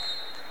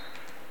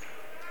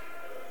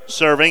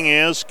 Serving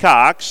is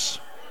Cox.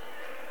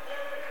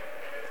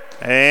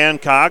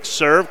 And Cox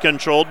serve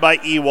controlled by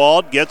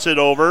Ewald, gets it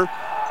over.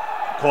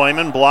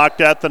 Koyman blocked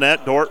at the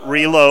net. Dort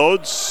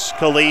reloads.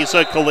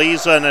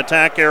 Kaliza an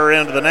attack error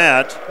into the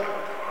net.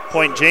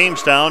 Point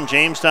Jamestown.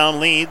 Jamestown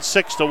leads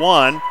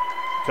 6-1.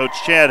 Coach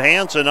Chad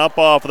Hansen up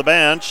off the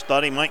bench.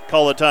 Thought he might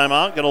call a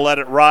timeout. Going to let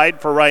it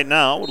ride for right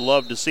now. Would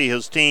love to see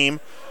his team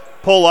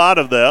pull out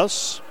of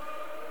this.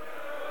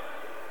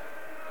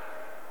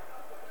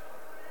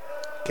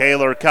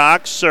 Kaylor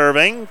Cox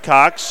serving.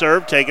 Cox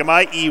serve taken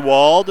by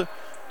Ewald.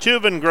 To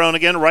Van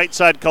Groningen, right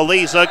side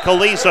Kaliza.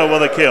 Kaliza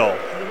with a kill.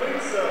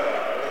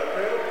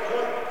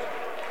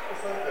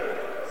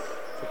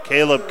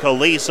 Caleb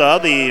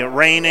Kaliza, the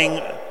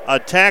reigning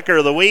attacker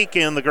of the week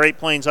in the Great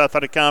Plains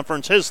Athletic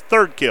Conference, his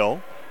 3rd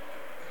kill.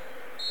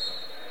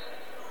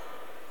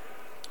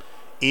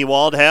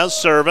 Ewald has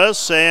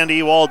service, and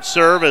Ewald's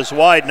serve is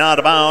wide and out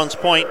of bounds.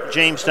 Point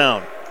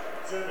Jamestown.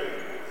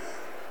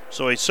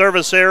 So a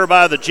service error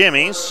by the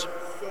Jimmies.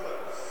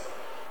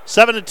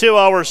 7-2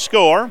 our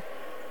score.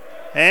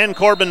 And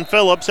Corbin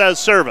Phillips has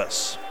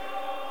service.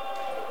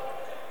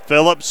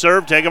 Phillips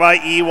serve taken by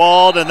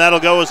Ewald, and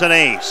that'll go as an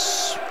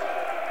ace.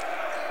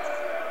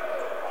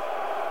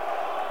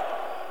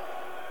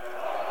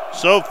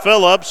 So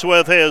Phillips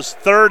with his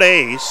 3rd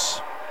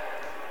ace.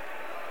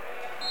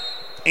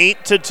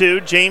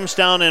 8-2,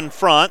 Jamestown in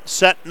front.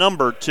 Set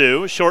number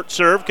 2. Short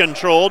serve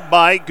controlled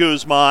by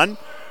Guzman.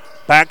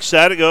 Back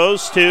set it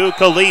goes to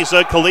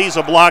Kaliza.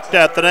 Kaliza blocked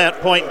at the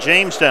net. Point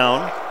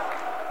Jamestown.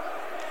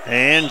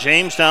 And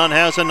Jamestown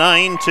has a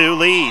 9-2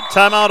 lead.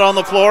 Timeout on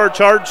the floor,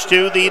 charged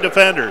to the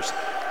defenders.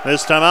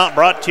 This timeout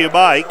brought to you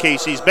by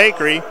Casey's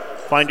Bakery.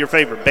 Find your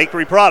favorite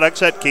bakery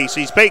products at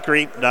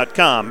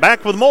caseysbakery.com.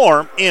 Back with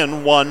more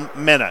in 1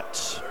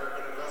 minute.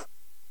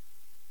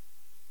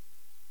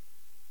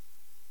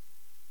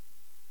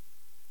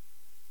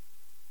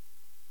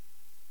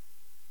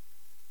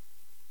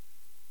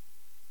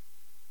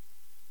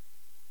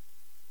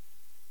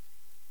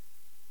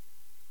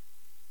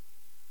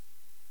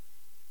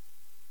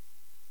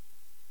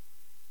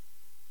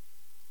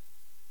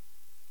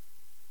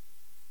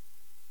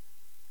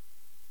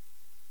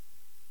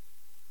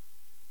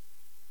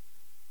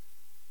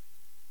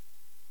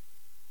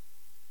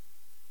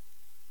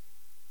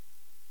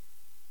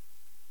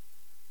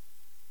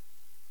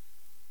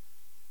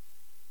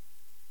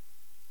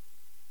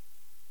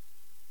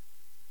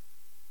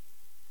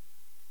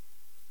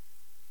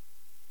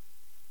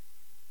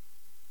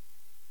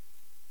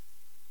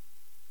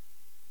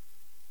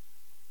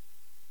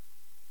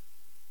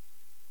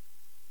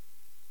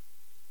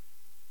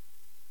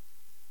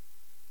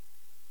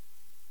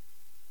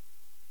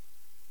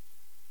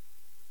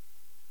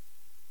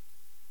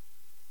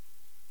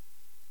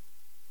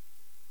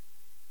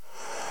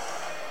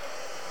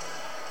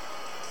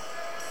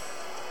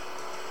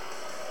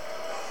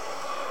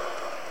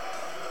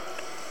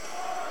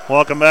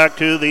 Welcome back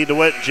to the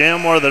DeWitt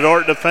Gym, where the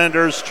Dordt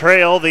defenders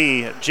trail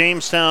the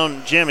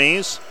Jamestown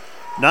Jimmies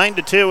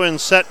 9-2 in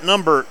set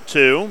number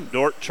 2.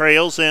 Dordt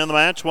trails in the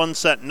match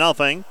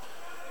 1-0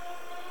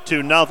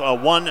 to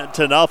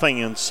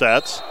 1-0 in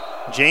sets.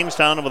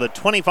 Jamestown with a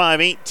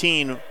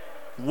 25-18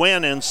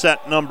 win in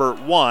set number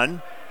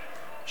 1.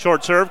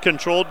 Short serve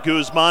controlled.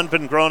 Guzman,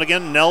 Van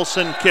Groningen,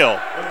 Nelson kill.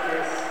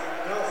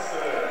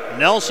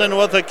 Nelson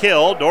with a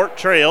kill. Dordt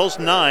trails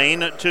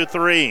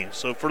 9-3.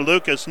 So for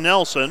Lucas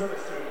Nelson,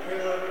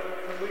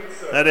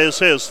 that is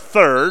his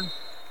 3rd.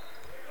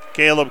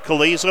 Caleb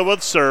Kaliza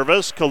with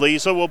service.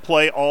 Kaliza will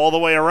play all the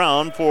way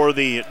around for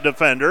the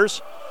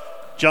defenders.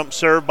 Jump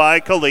serve by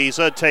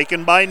Kaliza,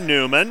 taken by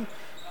Newman.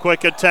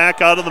 Quick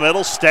attack out of the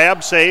middle.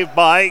 Stab save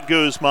by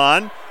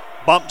Guzman.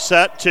 Bump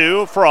set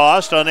to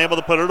Frost, unable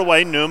to put it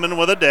away. Newman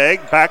with a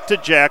dig. Back to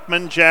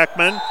Jackman.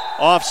 Jackman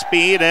off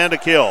speed and a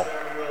kill.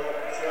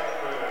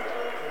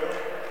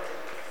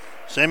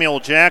 Samuel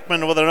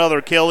Jackman with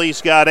another kill.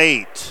 He's got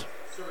 8.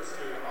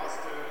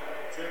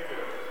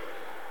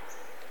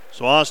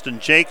 So Austin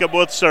Jacob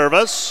with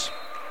service.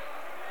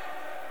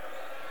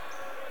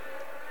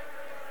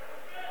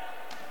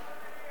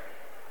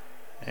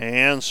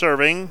 And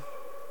serving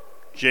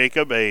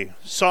Jacob, a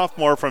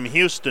sophomore from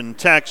Houston,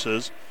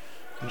 Texas.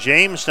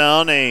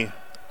 Jamestown, a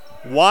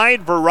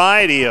wide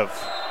variety of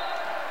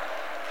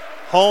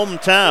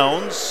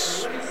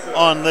hometowns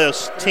on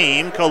this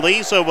team.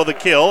 Kaliza with a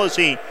kill as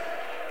he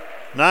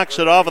knocks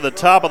it off of the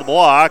top of the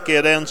block.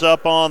 It ends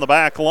up on the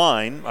back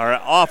line, or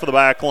off of the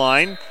back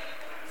line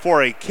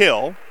for a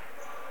kill.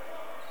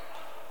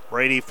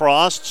 Brady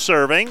Frost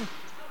serving.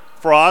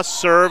 Frost's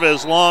serve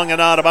is long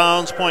and out of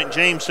bounds, point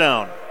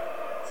Jamestown.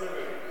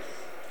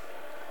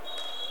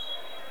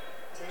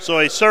 So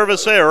a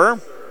service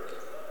error.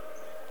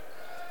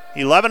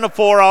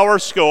 11-4 our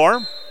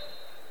score.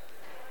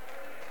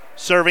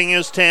 Serving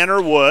is Tanner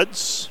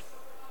Woods.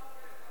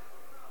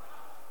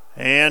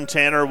 And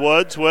Tanner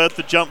Woods with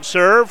the jump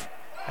serve.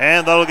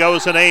 And that'll go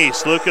as an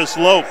ace. Lucas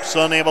Lopes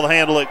unable to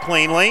handle it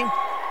cleanly.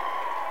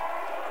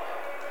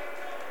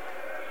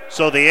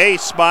 So the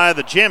ace by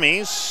the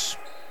Jimmies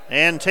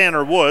and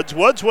Tanner Woods.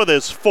 Woods with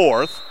his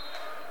 4th.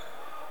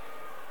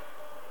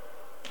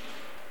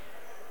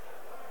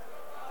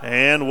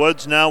 And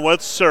Woods now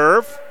with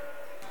serve.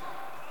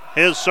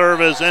 His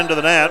serve is into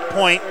the net.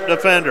 Point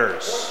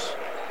Defenders.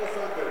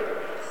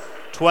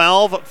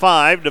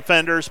 12-5.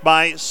 Defenders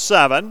by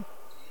 7.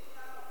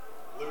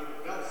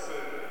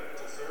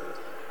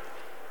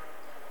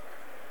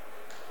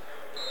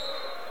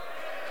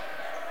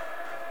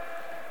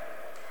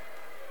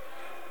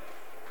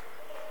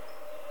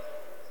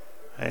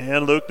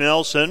 And Luke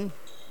Nelson,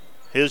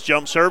 his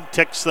jump serve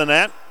ticks the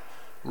net.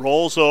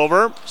 Rolls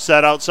over.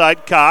 Set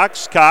outside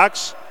Cox.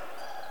 Cox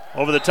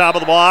over the top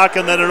of the block,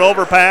 and then an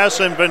overpass,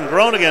 and Van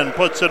Groningen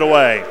puts it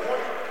away.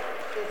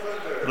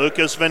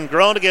 Lucas Van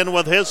Groningen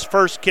with his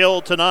first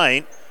kill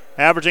tonight,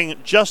 averaging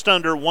just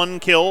under 1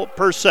 kill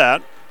per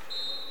set.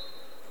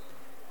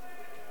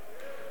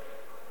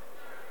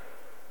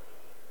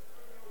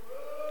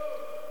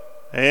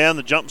 And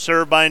the jump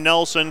serve by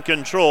Nelson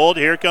controlled.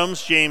 Here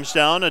comes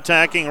Jamestown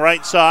attacking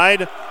right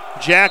side.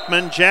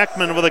 Jackman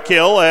with a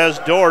kill as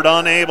Dort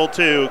unable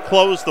to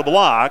close the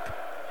block.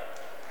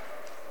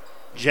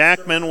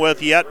 Jackman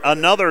with yet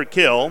another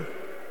kill.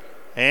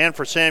 And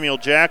for Samuel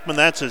Jackman,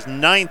 that's his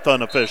 9th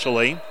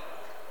unofficially.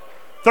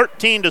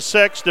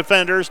 13-6,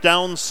 Defenders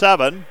down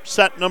 7,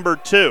 set number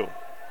 2.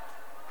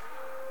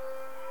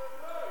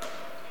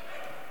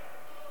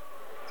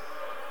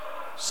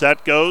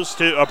 Set goes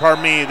to,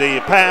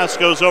 the pass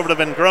goes over to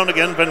Van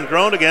Groningen. Van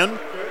Groningen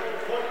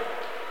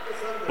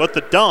with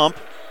the dump.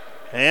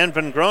 And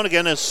Van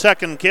Groningen his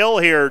 2nd kill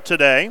here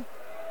today.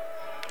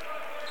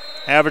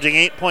 Averaging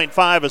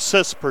 8.5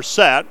 assists per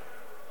set.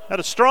 Had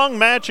a strong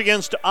match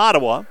against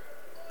Ottawa.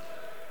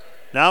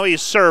 Now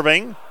he's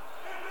serving.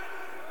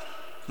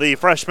 The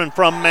freshman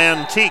from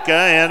Manteca,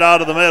 and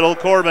out of the middle,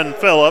 Corbin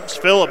Phillips.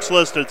 Phillips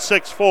listed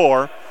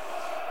 6'4".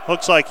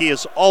 Looks like he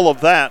is all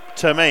of that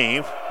to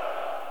me.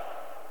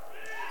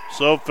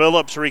 So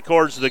Phillips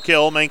records the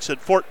kill, makes it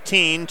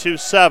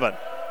 14-7.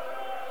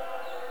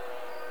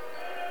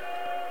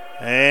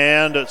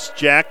 And it's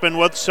Jackman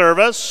with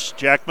service.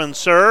 Jackman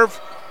serve.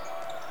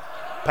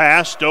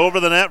 Passed over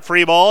the net,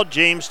 free ball,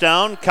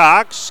 Jamestown.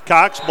 Cox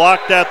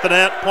blocked at the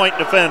net, point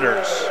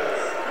Defenders.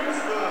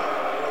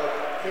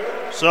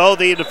 So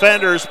the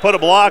Defenders put a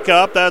block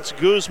up. That's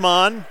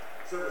Guzman.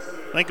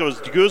 I think it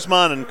was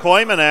Guzman and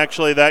Koyman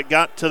actually that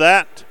got to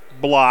that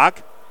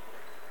block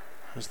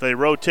as they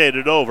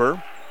rotated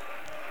over.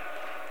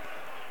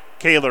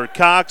 Kaylor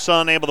Cox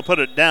unable to put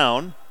it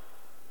down.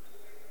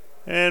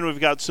 And we've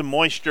got some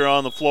moisture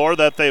on the floor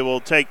that they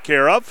will take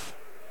care of.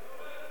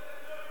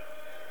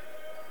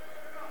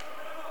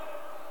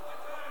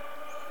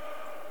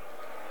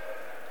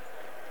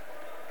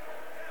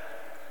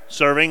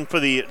 Serving for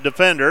the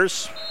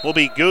Defenders will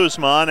be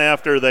Guzman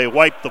after they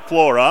wipe the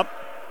floor up.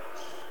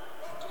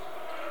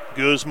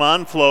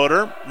 Guzman,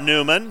 floater,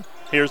 Newman.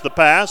 Here's the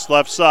pass,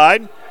 left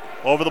side.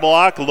 Over the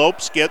block,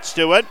 Lopes gets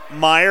to it.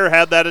 Meyer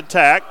had that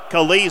attack.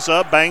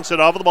 Kaliza banks it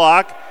off the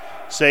block.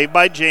 Saved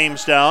by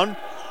Jamestown.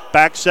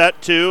 Back set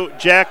to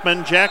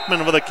Jackman.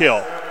 Jackman with a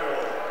kill.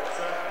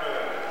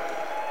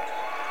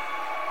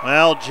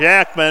 Well,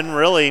 Jackman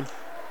really,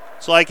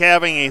 it's like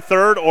having a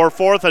 3rd or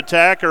 4th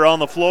attacker on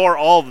the floor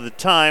all the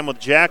time with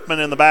Jackman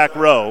in the back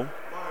row.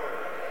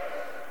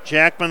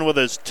 Jackman with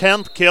his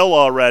 10th kill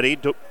already.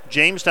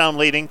 Jamestown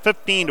leading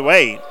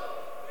 15-8.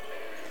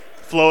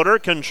 Floater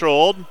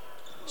controlled.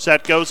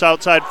 Set goes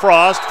outside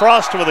Frost.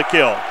 Frost with a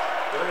kill.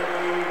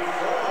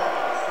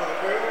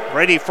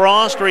 Brady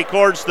Frost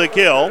records the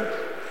kill.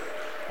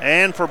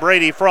 And for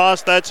Brady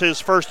Frost, that's his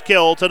first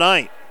kill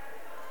tonight.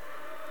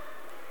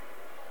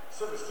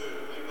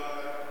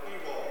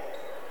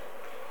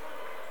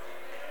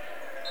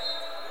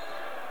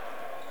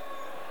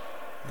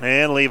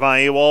 And Levi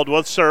Ewald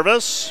with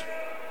service.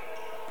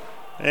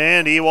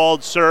 And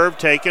Ewald's serve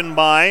taken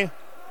by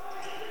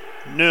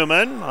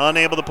Newman,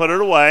 unable to put it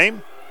away.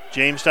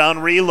 Jamestown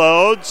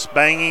reloads,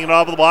 banging it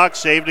off the block,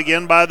 saved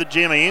again by the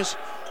Jimmies.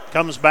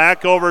 Comes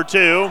back over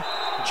to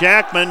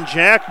Jackman.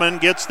 Jackman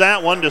gets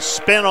that one to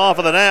spin off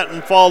of the net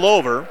and fall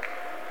over.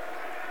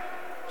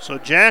 So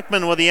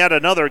Jackman with yet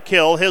another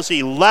kill, his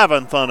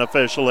 11th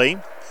unofficially.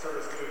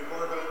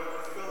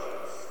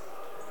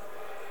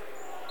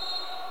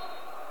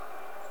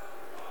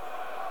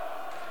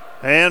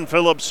 And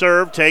Phillips'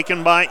 serve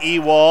taken by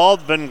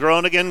Ewald. Van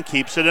Groningen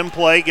keeps it in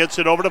play, gets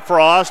it over to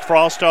Frost.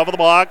 Frost off of the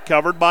block,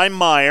 covered by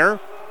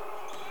Meyer.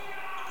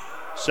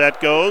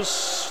 Set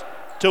goes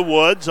to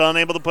Woods,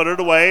 unable to put it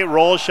away.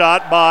 Roll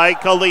shot by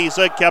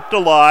Kaliza, kept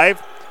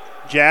alive.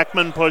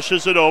 Jackman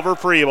pushes it over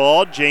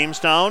Freeball.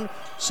 Jamestown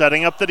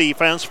setting up the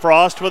defense.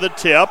 Frost with a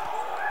tip,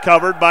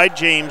 covered by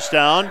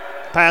Jamestown.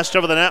 Passed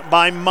over the net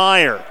by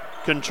Meyer,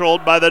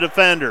 controlled by the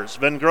defenders.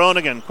 Van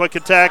Groningen, quick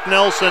attack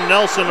Nelson.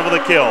 Nelson with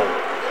a kill.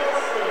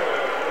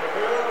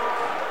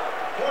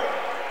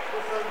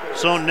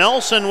 So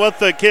Nelson with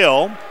the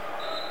kill.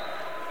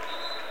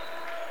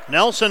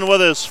 Nelson with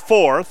his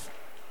 4th.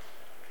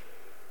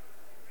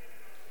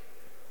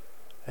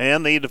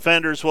 And the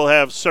defenders will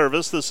have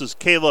service. This is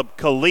Caleb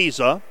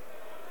Kaliza.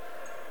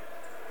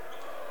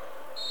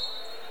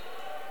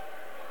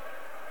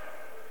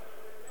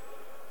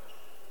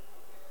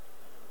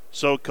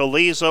 So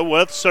Kaliza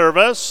with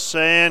service,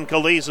 and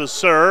Kaliza's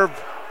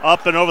serve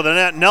up and over the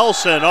net.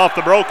 Nelson off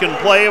the broken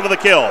play with a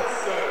kill.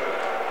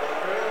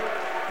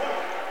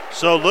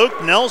 So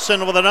Luke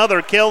Nelson with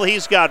another kill.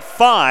 He's got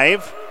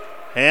 5,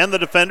 and the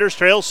defenders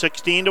trail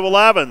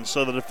 16-11.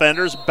 So the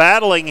defenders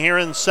battling here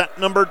in set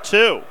number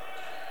 2.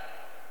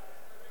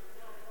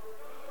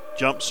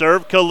 Jump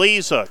serve,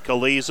 Kaliza.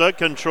 Kaliza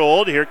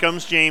controlled. Here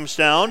comes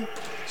Jamestown.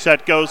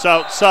 Set goes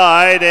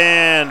outside,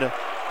 and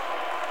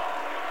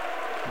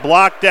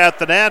blocked at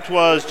the net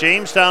was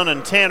Jamestown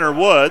and Tanner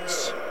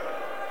Woods.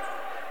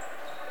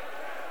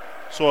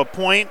 So a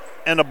point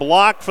and a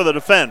block for the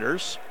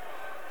defenders.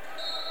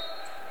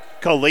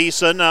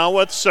 Kaliza now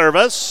with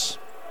service.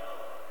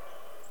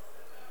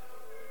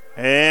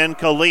 And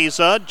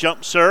Kaliza,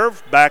 jump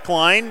serve, back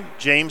line.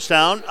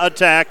 Jamestown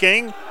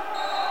attacking.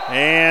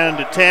 And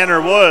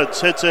Tanner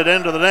Woods hits it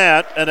into the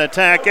net, an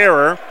attack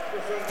error.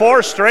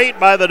 4 straight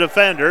by the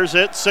defenders.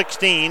 It's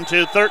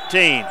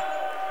 16-13.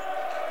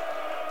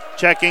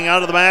 Checking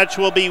out of the match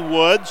will be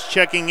Woods.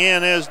 Checking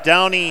in is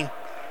Downey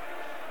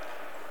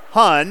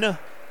Hun.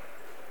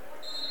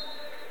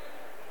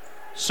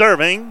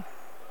 Serving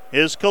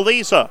is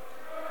Kaliza.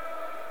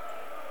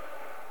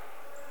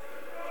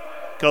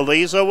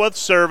 Kaliza with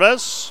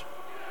service.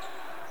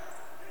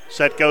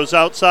 Set goes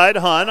outside.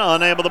 Hun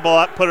unable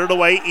to put it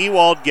away.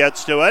 Ewald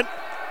gets to it.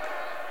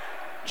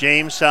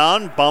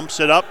 Jamestown bumps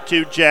it up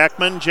to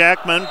Jackman.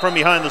 Jackman from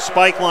behind the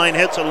spike line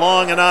hits it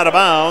long and out of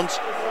bounds.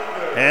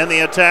 And the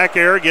attack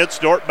error gets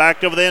Dordt back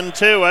to within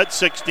 2 at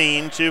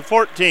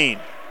 16-14.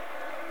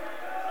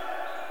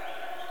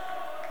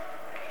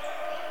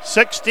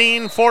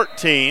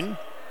 16-14.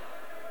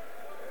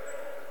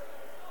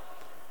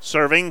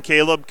 Serving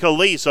Caleb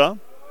Kaliza.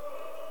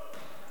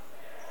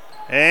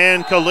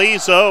 And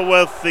Kaliza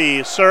with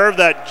the serve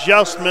that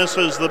just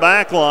misses the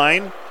back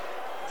line.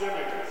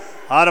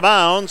 Out of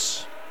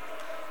bounds.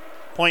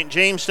 Point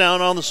Jamestown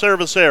on the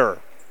service error.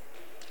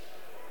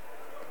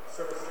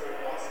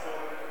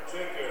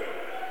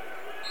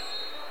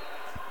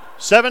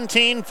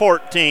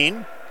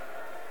 17-14.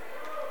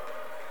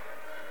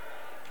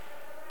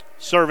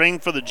 Serving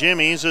for the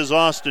Jimmies is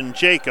Austin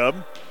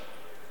Jacob.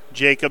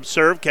 Jacob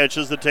serve,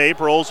 catches the tape,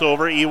 rolls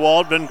over.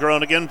 Ewald, Van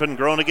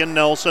Groningen,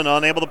 Nelson,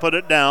 unable to put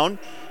it down.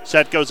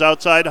 Set goes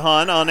outside.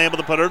 Hun, unable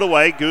to put it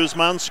away.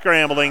 Guzman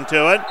scrambling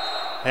to it.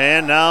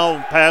 And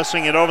now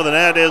passing it over the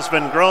net is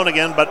Van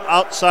Groningen, but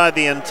outside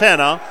the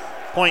antenna.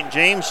 Point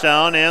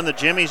Jamestown, and the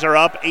Jimmies are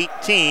up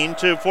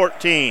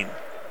 18-14.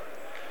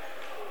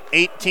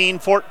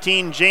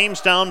 18-14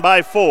 Jamestown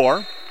by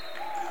 4.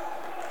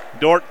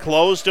 Dordt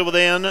closed to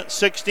within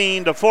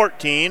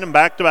 16-14, and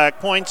back-to-back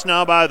points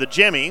now by the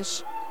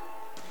Jimmies.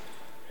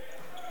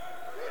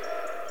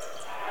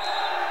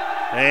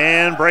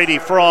 And Brady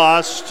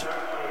Frost,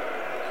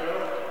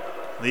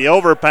 the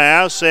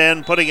overpass,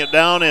 and putting it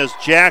down is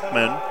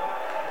Jackman.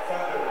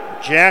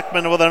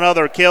 Jackman with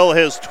another kill,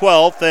 his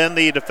 12th, and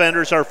the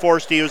defenders are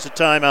forced to use a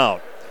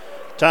timeout.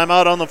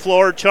 Timeout on the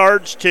floor,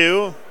 charge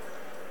to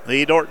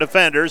the Dordt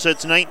defenders.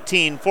 It's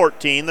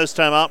 19-14. This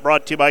timeout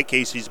brought to you by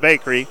Casey's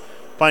Bakery.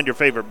 Find your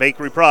favorite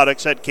bakery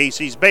products at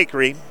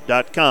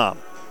caseysbakery.com.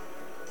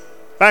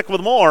 Back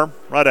with more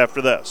right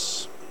after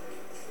this.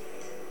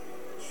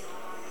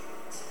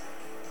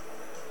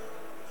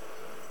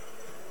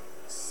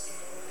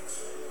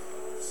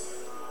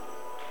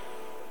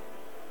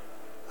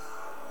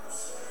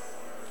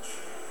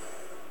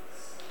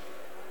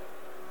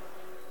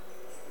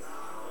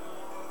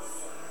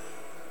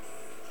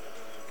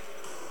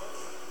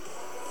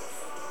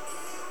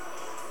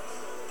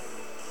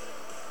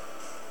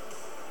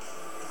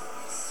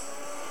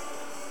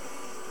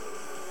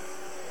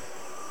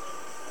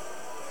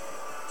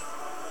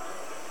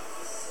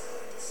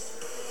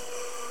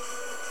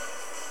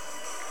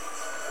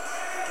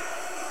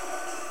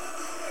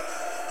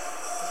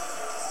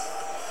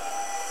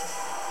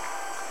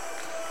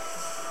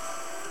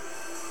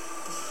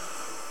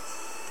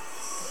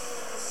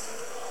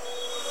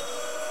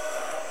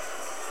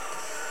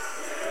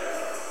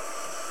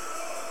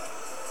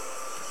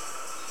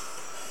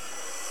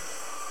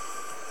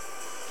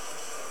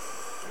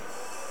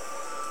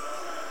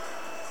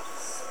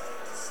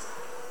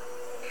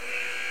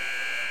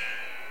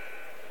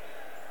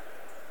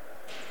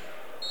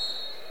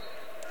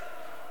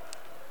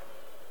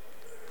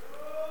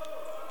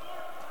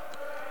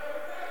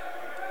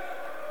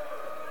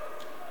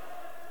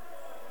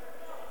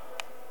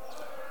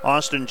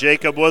 Austin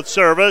Jacob with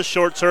service.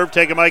 Short serve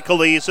taken by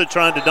Kalisa,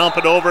 trying to dump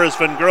it over as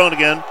Van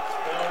Groningen.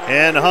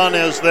 And Hun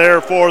is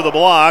there for the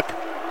block.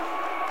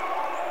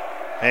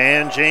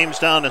 And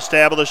Jamestown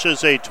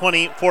establishes a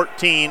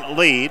 20-14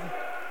 lead.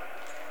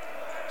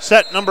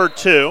 Set number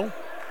 2.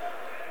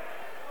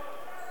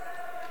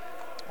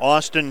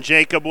 Austin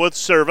Jacob with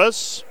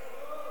service.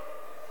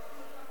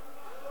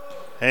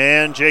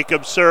 And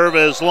Jacob's serve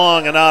is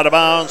long and out of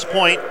bounds.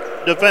 Point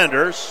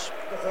defenders.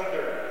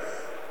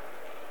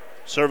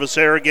 Service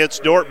error gets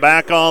Dordt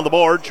back on the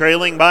board,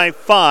 trailing by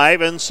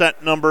 5 in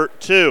set number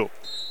 2.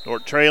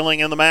 Dordt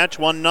trailing in the match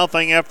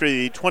 1-0 after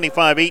the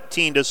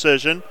 25-18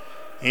 decision.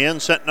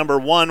 In set number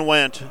 1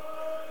 went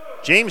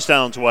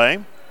Jamestown's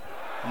way.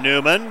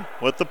 Newman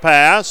with the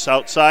pass.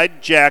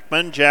 Outside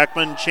Jackman.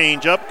 Jackman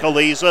change up.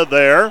 Kalisa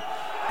there.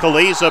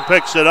 Kalisa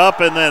picks it up,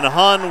 and then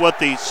Hun with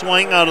the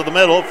swing out of the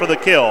middle for the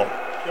kill.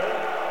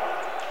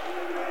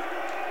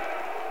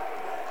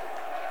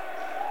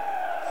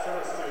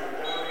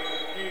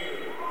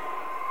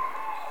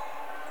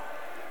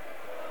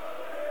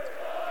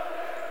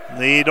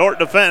 The Dordt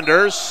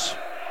defenders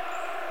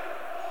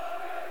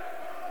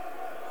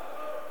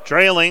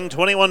trailing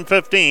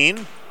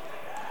 21-15.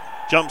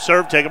 Jump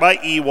serve taken by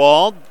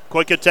Ewald.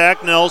 Quick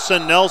attack,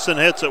 Nelson. Nelson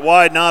hits it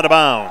wide and out of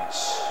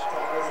bounds.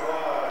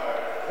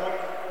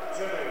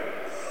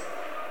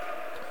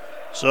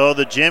 So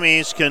the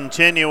Jimmies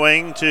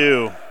continuing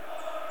to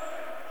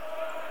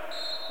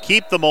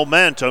keep the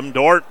momentum.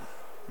 Dordt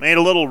made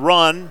a little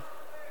run,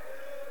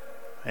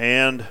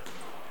 and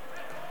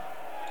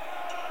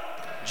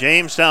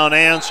Jamestown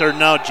answered.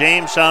 Now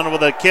Jamestown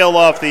with a kill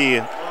off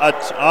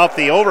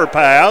the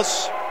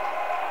overpass.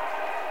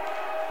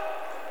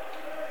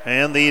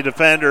 And the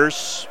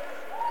defenders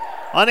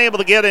unable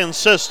to get in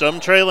system,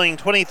 trailing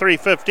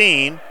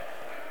 23-15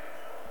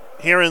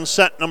 here in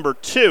set number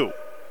 2.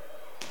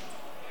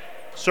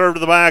 Serve to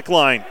the back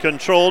line,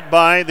 controlled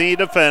by the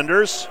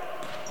defenders.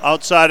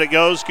 Outside it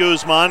goes,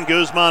 Guzman.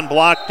 Guzman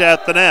blocked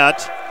at the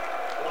net.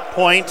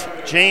 Point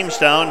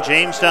Jamestown.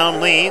 Jamestown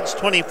leads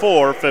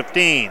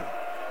 24-15.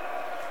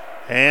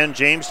 And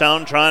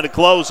Jamestown trying to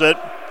close it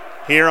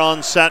here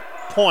on set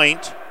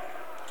point.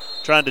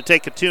 Trying to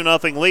take a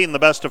 2-0 lead in the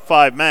best of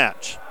 5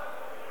 match.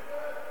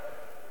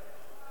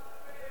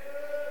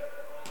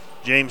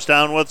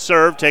 Jamestown with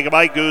serve, taken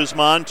by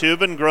Guzman to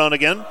Van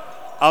Groningen.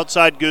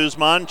 Outside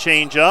Guzman,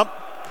 change up.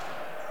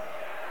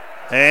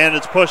 And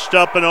it's pushed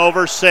up and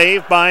over,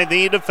 saved by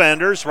the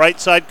defenders. Right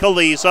side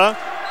Kalisa.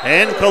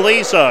 And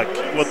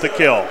Kalisa with the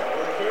kill.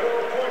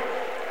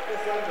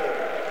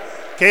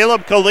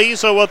 Caleb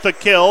Kalisa with the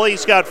kill.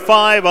 He's got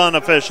 5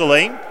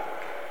 unofficially.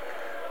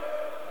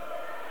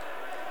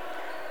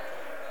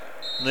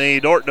 The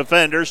Dordt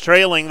defenders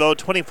trailing, though,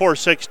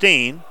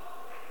 24-16.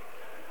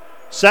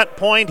 Set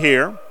point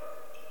here.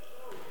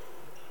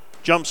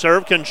 Jump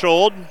serve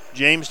controlled.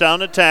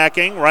 Jamestown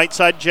attacking. Right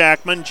side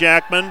Jackman.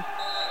 Jackman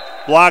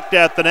blocked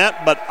at the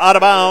net, but out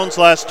of bounds.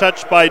 Last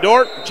touch by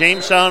Dordt.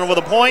 Jamestown with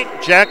a point.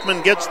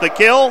 Jackman gets the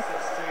kill.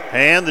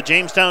 And the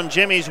Jamestown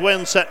Jimmies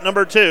win set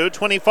number 2,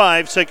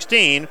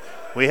 25-16.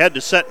 We head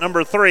to set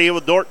number 3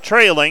 with Dordt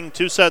trailing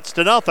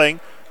 2-0.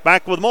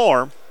 Back with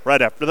more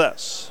right after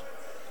this.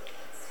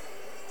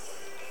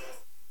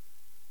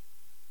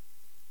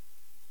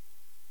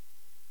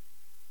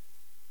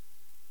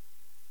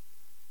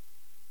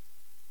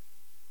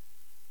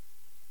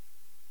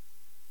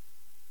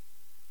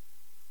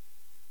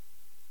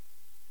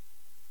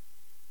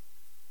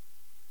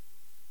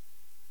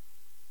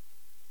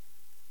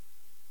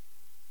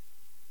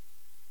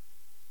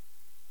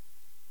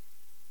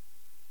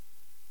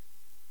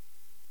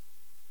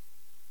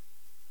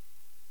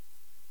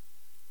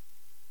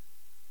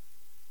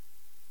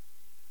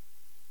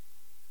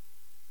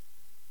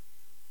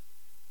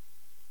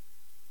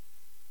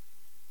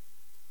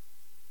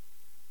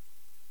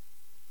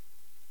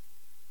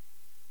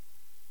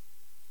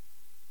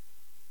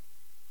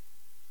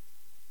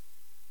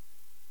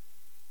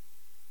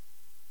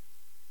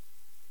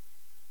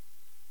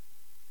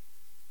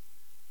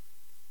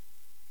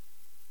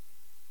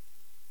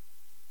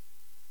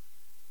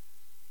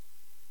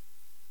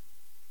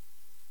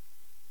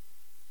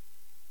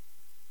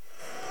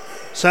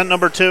 Set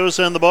number 2 is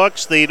in the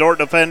books. The Dordt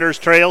defenders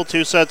trail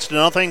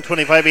 2-0,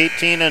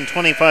 25-18 and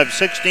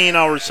 25-16.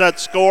 Our set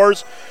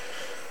scores.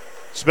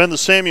 It's been the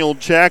Samuel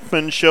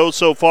Jackman show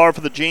so far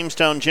for the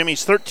Jamestown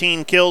Jimmies.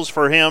 13 kills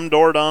for him.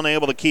 Dordt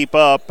unable to keep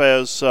up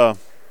as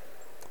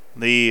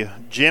the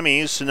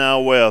Jimmies now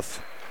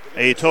with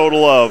a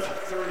total of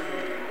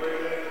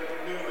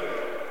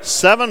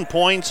 7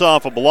 points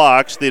off of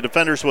blocks. The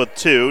defenders with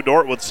 2.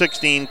 Dordt with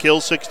 16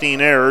 kills,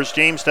 16 errors.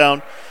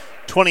 Jamestown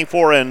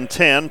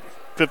 24-10.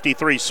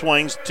 53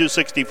 swings,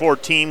 264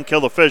 team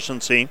kill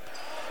efficiency.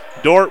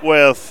 Dordt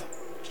with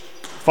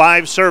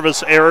 5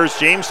 service errors,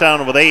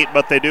 Jamestown with 8,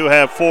 but they do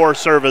have 4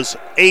 service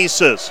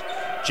aces.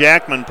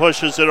 Jackman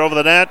pushes it over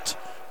the net.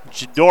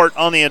 Dordt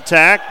on the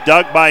attack,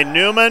 dug by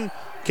Newman,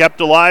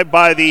 kept alive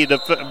by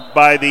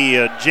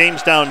the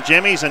Jamestown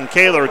Jimmies, and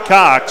Kaylor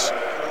Cox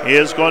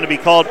is going to be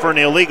called for an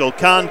illegal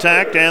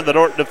contact, and the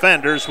Dordt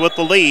defenders with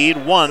the lead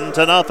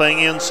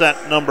 1-0 in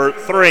set number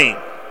 3.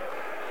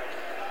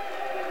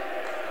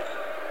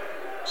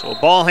 So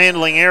ball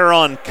handling error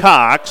on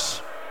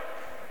Cox.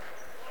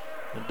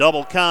 A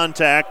double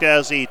contact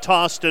as he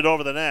tossed it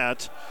over the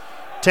net.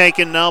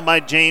 Taken now by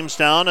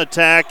Jamestown,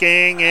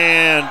 attacking,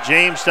 and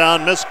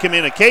Jamestown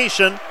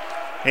miscommunication,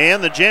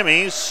 and the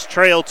Jimmies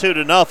trail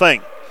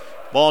 2-0.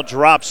 Ball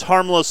drops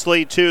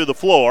harmlessly to the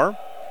floor.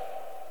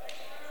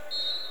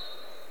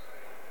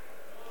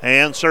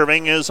 And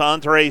serving is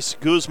Andres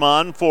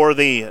Guzman for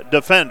the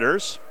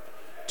defenders.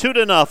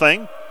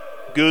 2-0.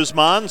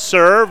 Guzman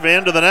serve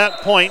into the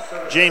net, point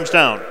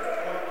Jamestown.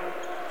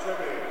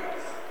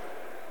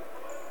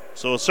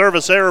 So a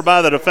service error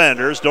by the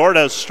defenders. Dordt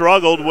has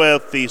struggled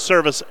with the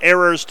service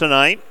errors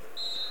tonight.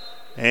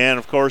 And,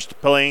 of course,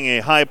 playing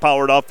a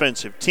high-powered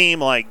offensive team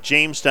like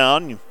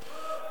Jamestown, you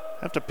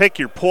have to pick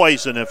your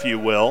poison, if you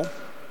will.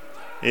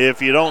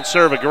 If you don't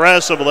serve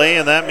aggressively,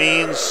 and that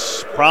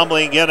means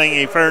probably getting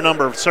a fair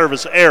number of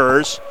service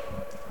errors,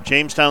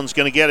 Jamestown's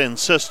going to get in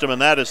system, and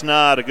that is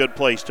not a good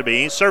place to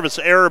be. Service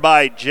error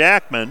by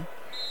Jackman.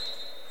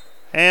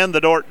 And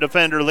the Dordt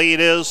defender lead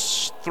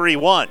is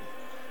 3-1.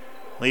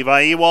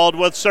 Levi Ewald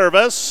with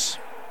service.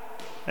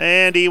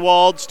 And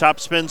Ewald's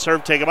topspin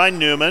serve taken by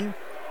Newman.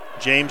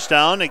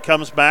 Jamestown, it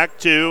comes back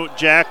to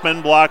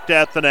Jackman, blocked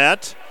at the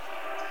net.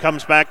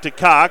 Comes back to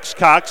Cox.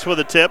 Cox with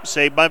a tip,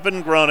 saved by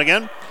Van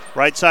Groningen.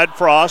 Right side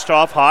Frost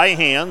off high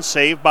hands,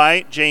 saved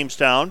by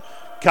Jamestown.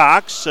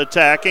 Cox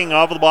attacking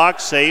off the block,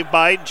 saved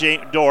by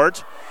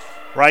Dordt.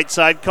 Right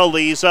side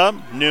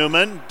Kaliza.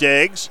 Newman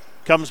digs,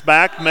 comes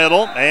back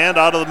middle, and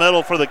out of the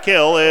middle for the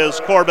kill is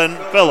Corbin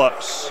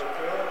Phillips.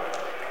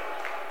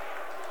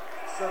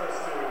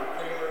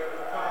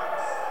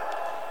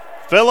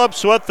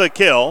 Phillips with the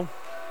kill.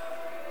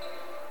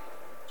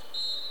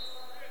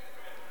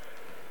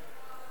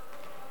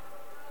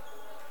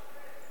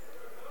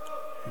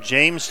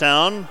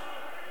 Jamestown.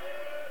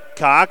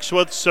 Cox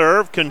with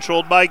serve,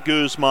 controlled by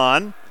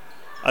Guzman.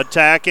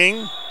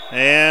 Attacking,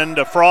 and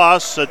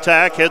Frost's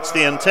attack hits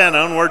the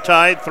antenna, and we're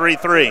tied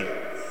 3-3.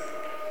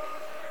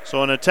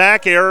 So an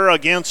attack error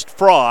against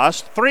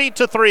Frost.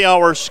 3-3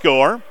 our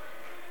score.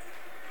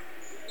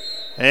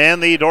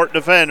 And the Dordt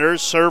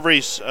defenders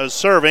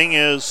serving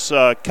is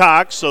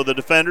Cox, so the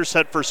defender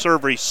set for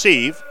serve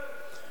receive.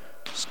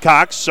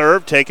 Cox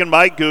serve taken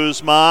by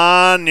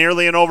Guzman,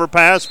 nearly an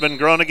overpass. Van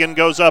Groningen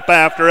goes up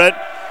after it,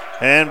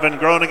 and Van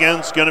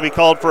Groningen's going to be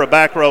called for a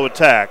back row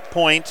attack.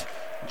 Point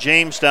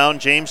Jamestown.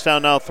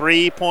 Jamestown now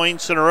 3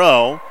 points in a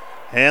row,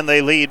 and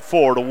they lead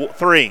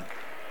 4-3.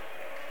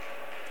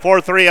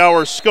 4-3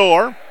 our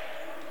score.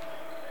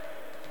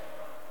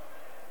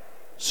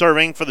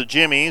 Serving for the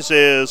Jimmies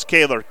is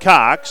Kaylor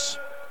Cox.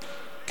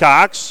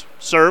 Cox,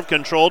 serve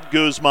controlled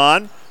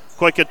Guzman.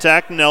 Quick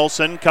attack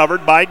Nelson,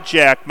 covered by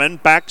Jackman.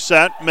 Back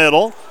set,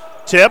 middle,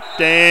 tipped,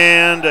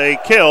 and a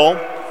kill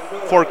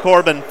for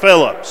Corbin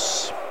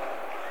Phillips.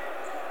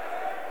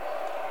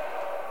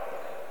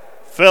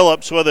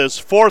 Phillips with his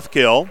 4th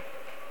kill.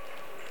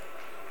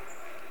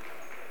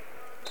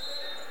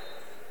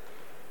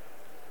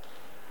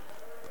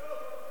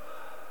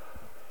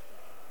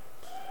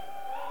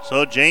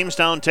 So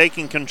Jamestown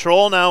taking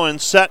control now in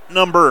set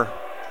number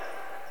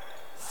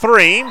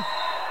 3.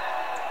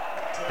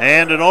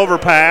 And an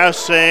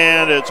overpass,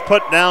 and it's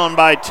put down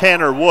by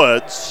Tanner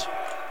Woods.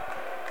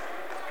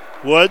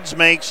 Woods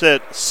makes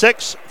it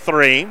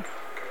 6-3.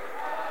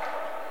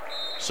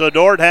 So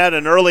Dordt had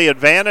an early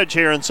advantage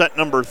here in set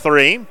number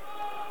 3.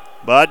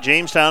 But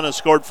Jamestown has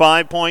scored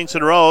 5 points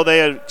in a row.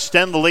 They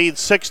extend the lead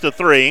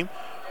 6-3.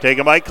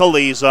 Taken by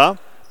Kaliza.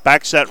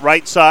 Back set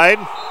right side,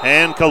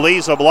 and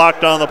Kaliza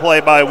blocked on the play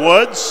by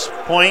Woods.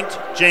 Point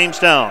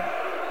Jamestown.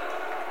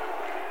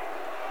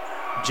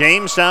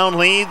 Jamestown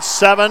leads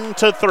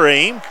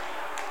 7-3.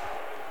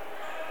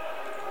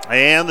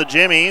 And the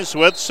Jimmies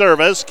with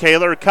service,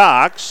 Kaylor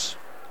Cox.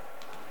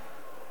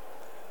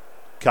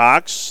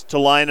 Cox to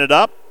line it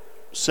up,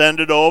 send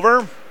it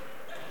over.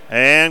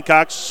 And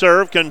Cox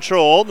serve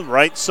controlled,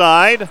 right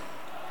side.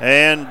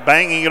 And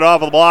banging it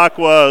off the block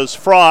was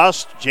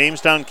Frost.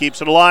 Jamestown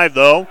keeps it alive,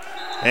 though.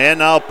 And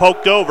now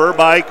poked over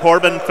by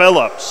Corbin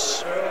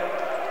Phillips.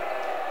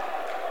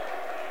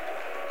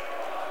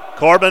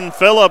 Corbin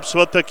Phillips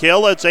with the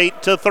kill. It's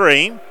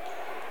 8-3.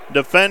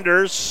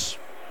 Defenders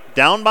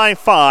down by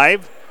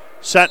 5.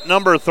 Set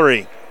number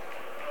 3.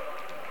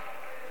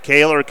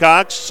 Kaylor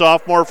Cox,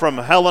 sophomore from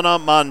Helena,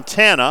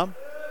 Montana.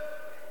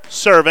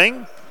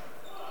 Serving.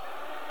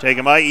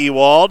 Taken by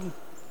Ewald.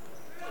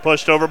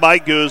 Pushed over by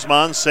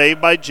Guzman. Saved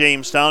by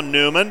Jamestown.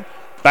 Newman.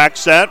 Back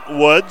set.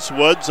 Woods.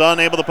 Woods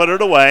unable to put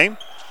it away.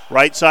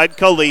 Right side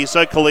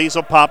Kaliza.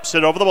 Kaliza pops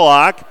it over the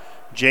block.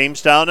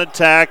 Jamestown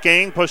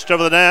attacking. Pushed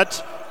over the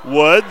net.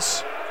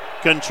 Woods.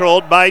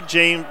 Controlled by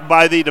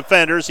the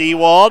defenders.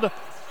 Ewald.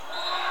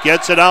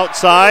 Gets it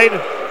outside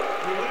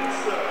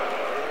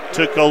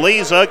to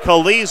Kaliza.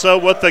 Kaliza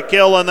with the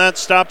kill, and that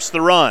stops the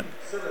run.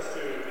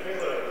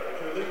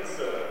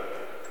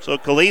 So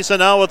Kaliza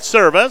now with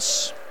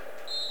service.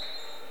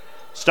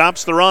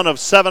 stops the run of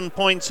 7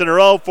 points in a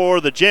row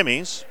for the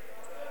Jimmies.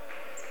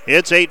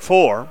 It's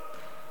 8-4.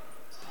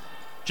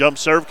 Jump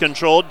serve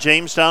controlled.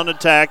 Jamestown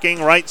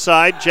attacking. Right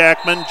side,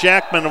 Jackman.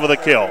 Jackman with a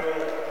kill.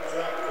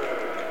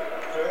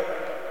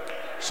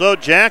 So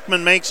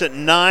Jackman makes it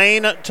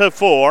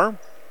 9-4.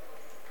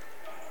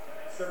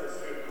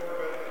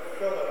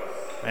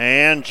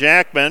 And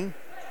Jackman,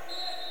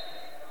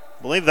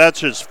 I believe that's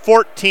his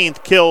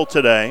 14th kill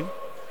today.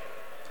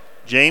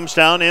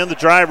 Jamestown in the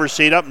driver's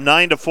seat, up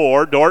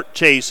 9-4. Dordt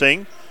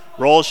chasing.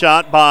 Roll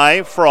shot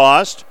by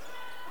Frost.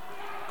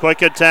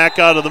 Quick attack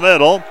out of the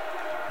middle.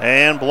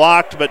 And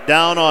blocked, but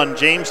down on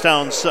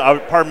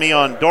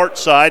on Dort's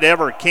side.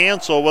 Ever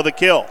Cancel with a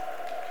kill.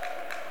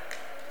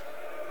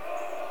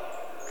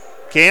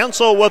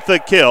 Cancel with the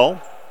kill.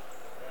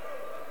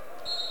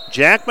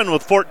 Jackman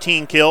with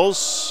 14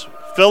 kills.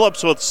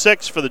 Phillips with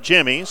 6 for the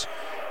Jimmies.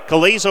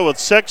 Kaliza with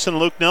 6 and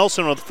Luke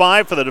Nelson with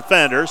 5 for the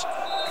defenders.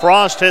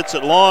 Frost hits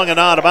it long and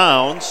out of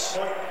bounds.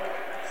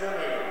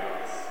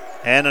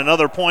 And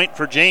another point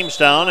for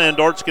Jamestown, and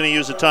Dort's going to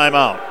use a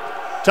timeout.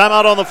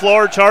 Timeout on the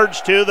floor,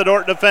 charge to the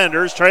Dordt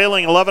defenders,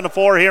 trailing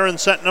 11-4 here in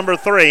set number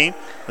 3.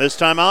 This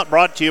timeout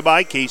brought to you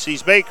by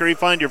Casey's Bakery.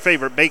 Find your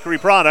favorite bakery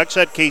products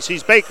at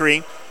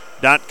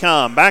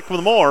caseysbakery.com. Back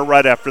with more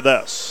right after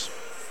this.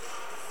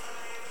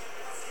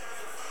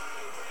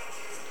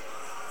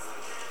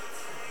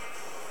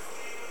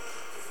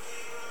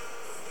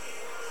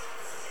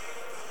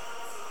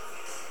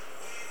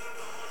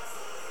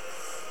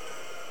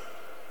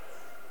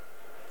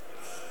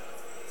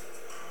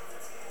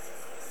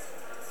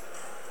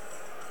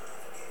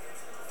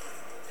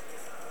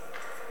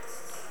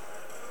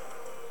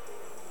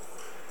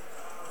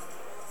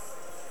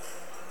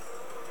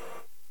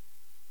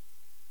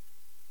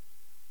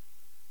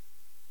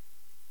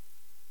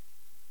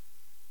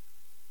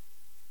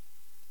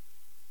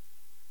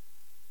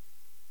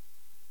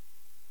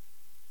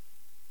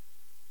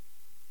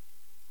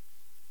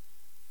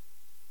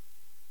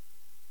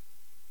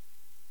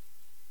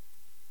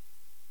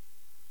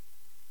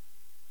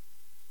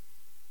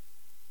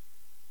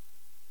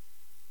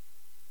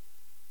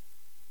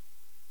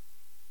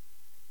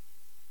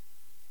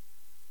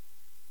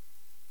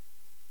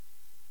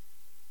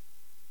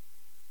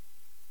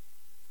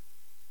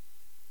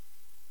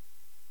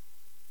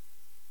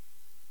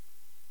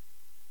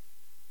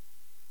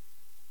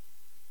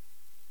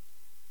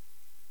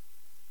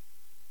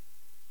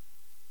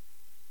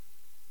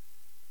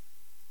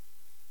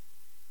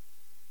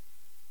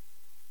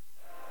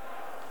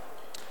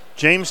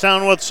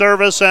 Jamestown with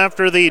service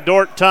after the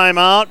Dordt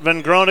timeout.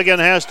 Van Groningen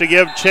has to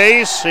give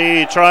chase.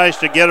 He tries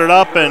to get it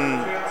up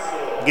and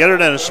get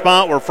it in a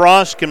spot where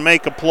Frost can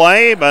make a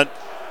play, but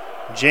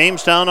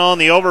Jamestown on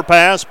the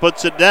overpass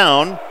puts it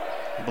down.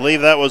 I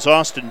believe that was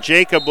Austin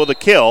Jacob with a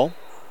kill.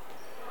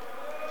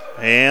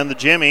 And the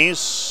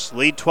Jimmies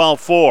lead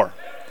 12-4.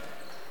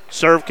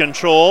 Serve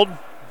controlled.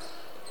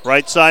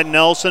 Right side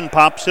Nelson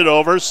pops it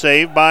over.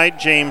 Saved by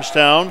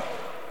Jamestown.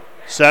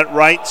 Set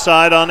right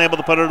side, unable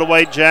to put it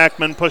away.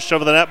 Jackman pushed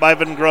over the net by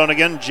Van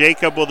Groningen.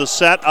 Jacob with a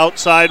set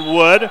outside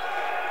Wood.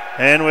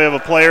 And we have a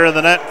player in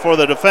the net for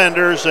the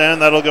defenders, and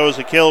that'll go as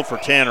a kill for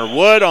Tanner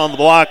Wood on the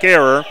block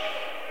error.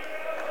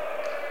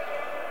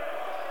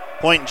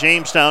 Point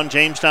Jamestown.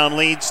 Jamestown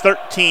leads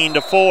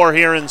 13-4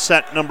 here in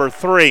set number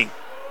 3.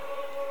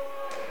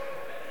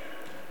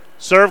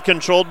 Serve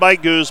controlled by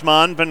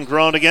Guzman. Van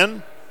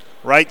Groningen.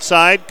 Right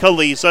side,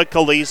 Kaliza.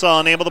 Kaliza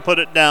unable to put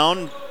it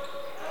down.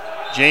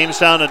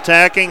 Jamestown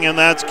attacking, and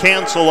that's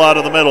Cancel out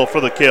of the middle for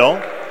the kill.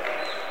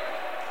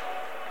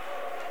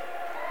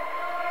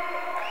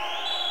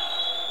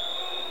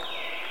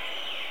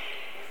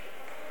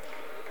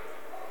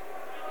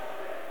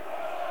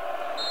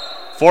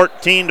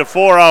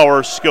 (14-4)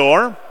 our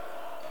score.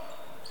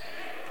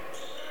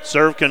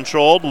 Serve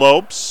controlled,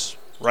 Lopes,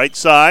 right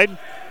side.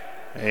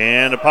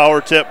 And a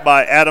power tip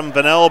by Adam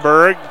Van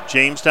Elberg.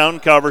 Jamestown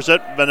covers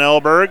it. Van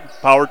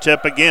Elberg, power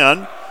tip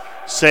again.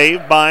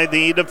 Saved by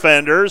the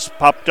defenders.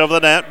 Popped over the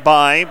net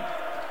by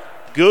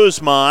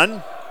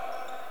Guzman.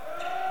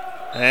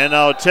 And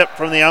now a tip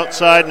from the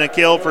outside and a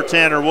kill for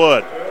Tanner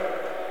Wood.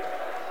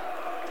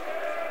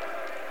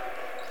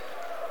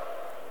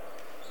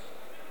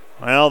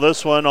 Well,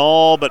 this one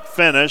all but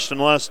finished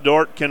unless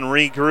Dordt can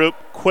regroup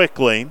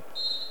quickly.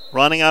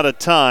 Running out of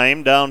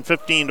time, down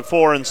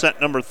 15-4 in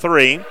set number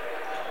 3.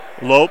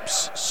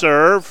 Lopes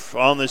serve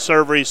on the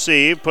serve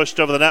receive. Pushed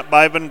over the net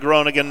by Van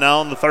Groningen now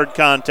on the third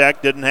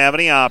contact. Didn't have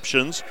any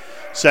options.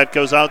 Set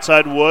goes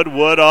outside Wood.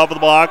 Wood off the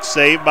block.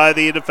 Saved by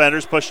the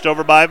defenders. Pushed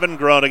over by Van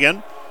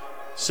Groningen.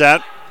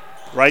 Set.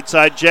 Right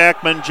side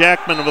Jackman.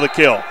 Jackman with a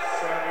kill.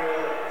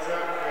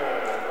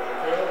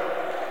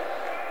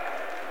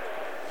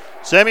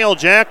 Samuel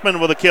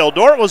Jackman with a kill.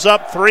 Dordt was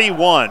up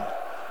 3-1.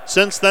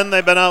 Since then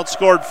they've been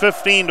outscored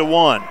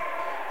 15-1.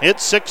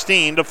 It's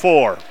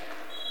 16-4.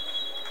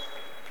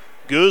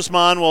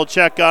 Guzman will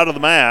check out of the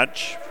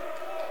match.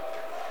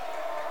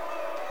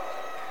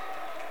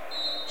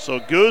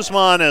 So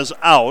Guzman is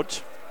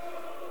out.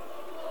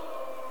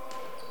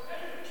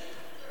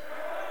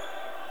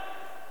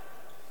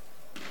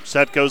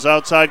 Set goes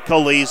outside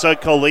Kaliza.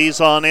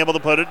 Kaliza unable to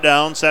put it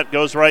down. Set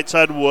goes right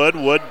side Wood.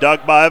 Wood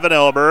dug by Van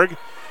Elberg.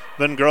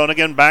 Van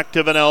Groningen back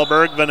to Van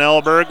Elberg. Van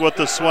Elberg with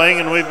the swing,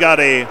 and we've got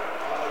a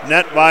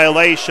net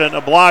violation, a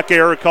block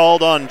error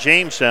called on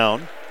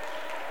Jamestown.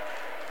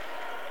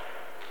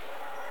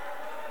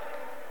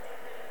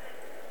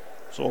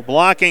 So a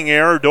blocking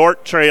error.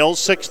 Dordt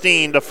trails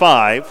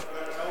 16-5.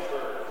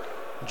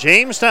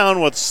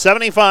 Jamestown with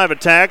 75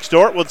 attacks,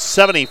 Dordt with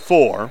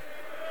 74.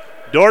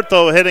 Dordt,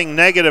 though, hitting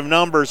negative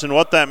numbers, and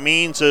what that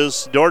means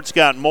is Dordt's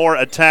got more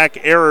attack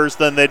errors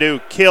than they do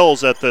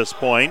kills at this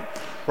point.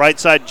 Right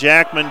side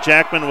Jackman.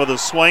 Jackman with a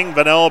swing.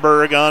 Van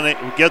Elberg on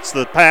it, gets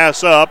the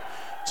pass up.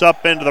 It's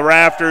up into the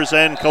rafters,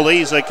 and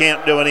Kaliza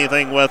can't do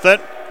anything with it.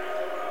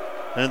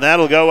 And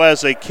that'll go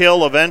as a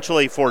kill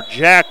eventually for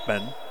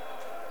Jackman.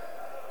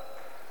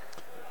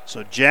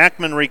 So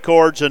Jackman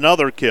records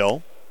another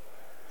kill.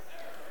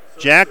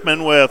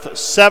 Jackman with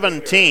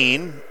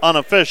 17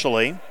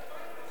 unofficially.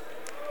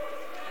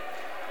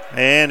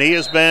 And he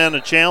has been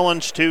a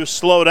challenge to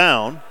slow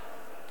down.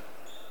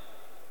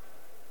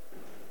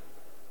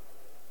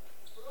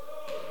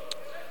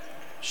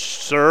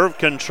 Serve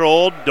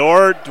controlled.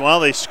 Dordt, well,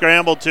 they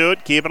scramble to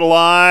it, keep it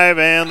alive,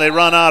 and they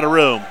run out of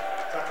room.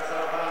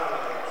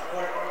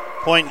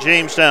 Point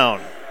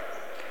Jamestown.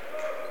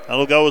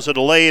 That'll go as a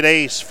delayed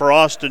ace for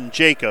Austin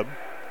Jacob.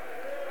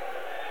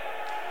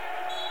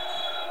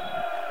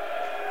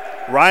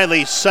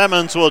 Riley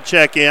Simmons will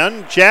check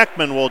in.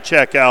 Jackman will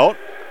check out.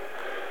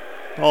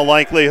 All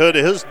likelihood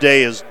his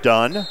day is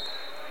done.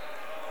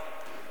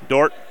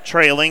 Dordt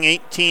trailing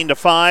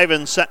 18-5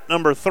 in set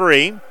number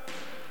 3.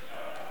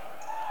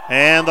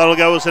 And that'll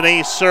go as an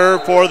ace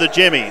serve for the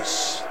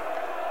Jimmies.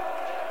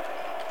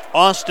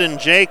 Austin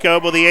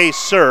Jacob with the ace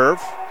serve.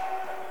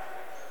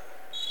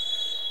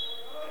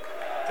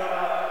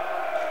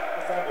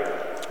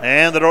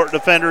 And the Dordt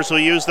defenders will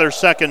use their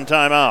second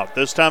timeout.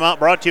 This timeout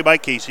brought to you by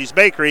Casey's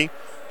Bakery.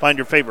 Find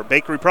your favorite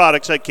bakery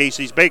products at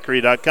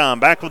caseysbakery.com.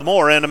 Back with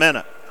more in a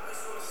minute.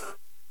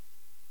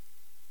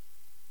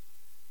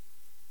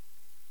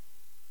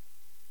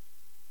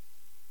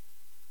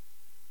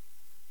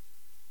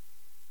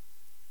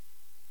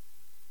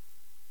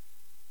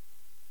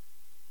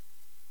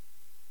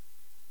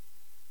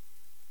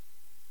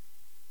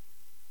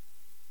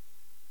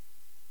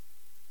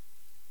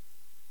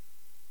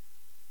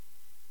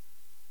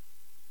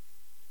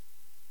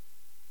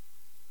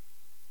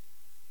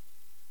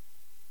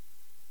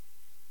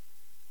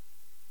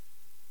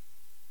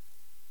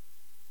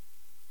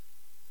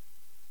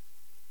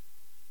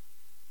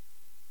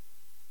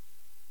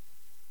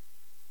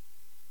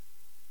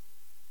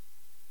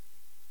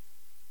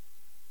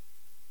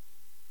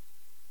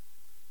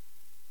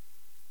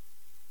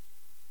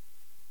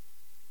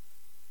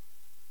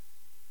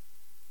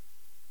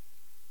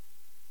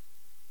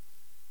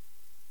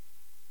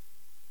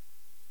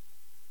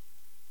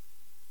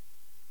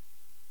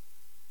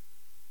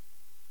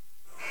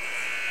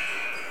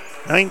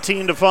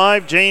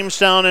 (19-5),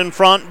 Jamestown in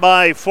front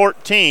by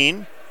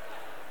 14.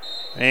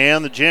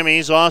 And the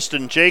Jimmies,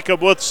 Austin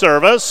Jacob with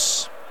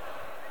service.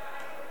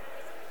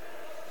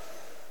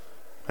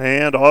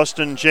 And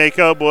Austin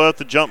Jacob with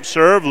the jump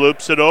serve,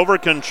 loops it over,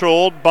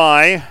 controlled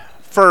by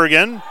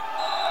Fergan.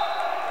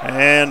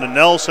 And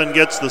Nelson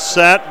gets the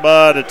set,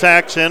 but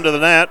attacks into the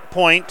net.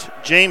 Point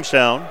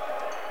Jamestown.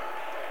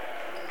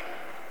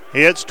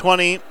 He hits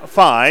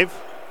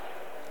 25.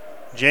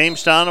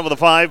 Jamestown with a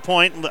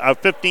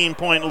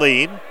 15-point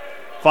lead.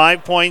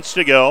 5 points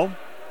to go.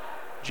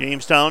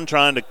 Jamestown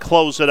trying to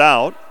close it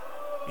out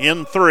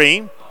in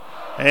 3.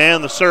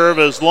 And the serve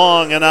is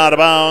long and out of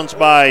bounds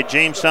by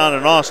Jamestown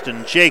and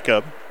Austin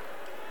Jacob.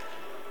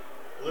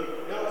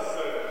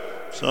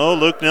 So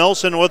Luke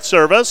Nelson with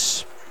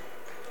service.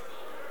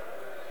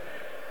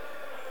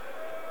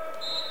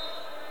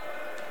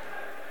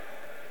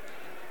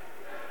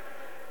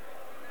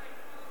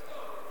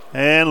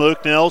 And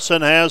Luke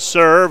Nelson has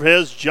serve,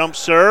 his jump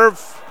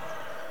serve.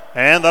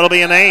 And that'll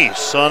be an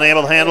ace.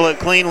 Unable to handle it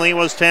cleanly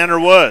was Tanner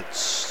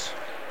Woods.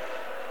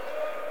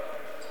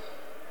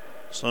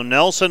 So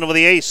Nelson with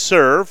the ace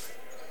serve.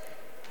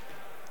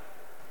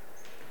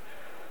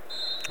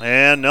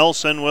 And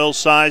Nelson will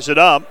size it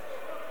up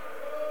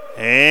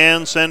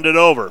and send it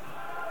over.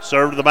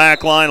 Serve to the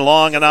back line,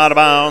 long and out of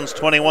bounds,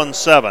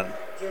 21-7.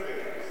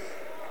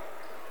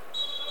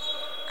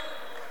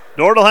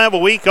 Dordt will have a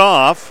week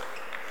off.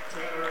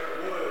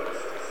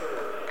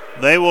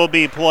 They will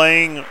be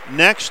playing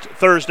next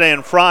Thursday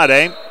and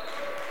Friday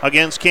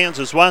against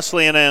Kansas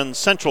Wesleyan and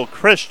Central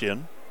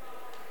Christian.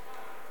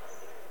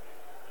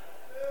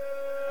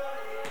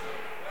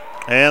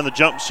 And the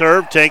jump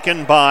serve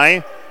taken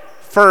by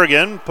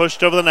Fergan,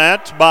 pushed over the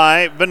net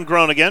by Van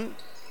Groningen.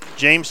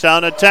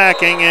 Jamestown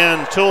attacking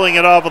and tooling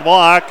it off the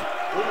block.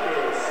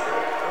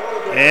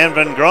 And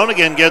Van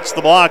Groningen gets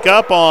the block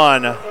up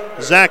on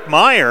Zach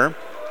Meyer.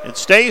 It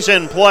stays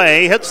in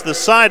play, hits the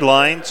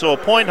sideline, so a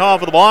point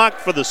off of the block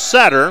for the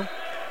setter.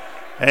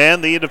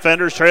 And the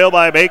defenders trail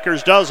by a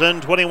baker's dozen,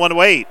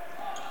 21-8.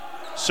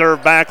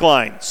 Serve back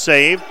line,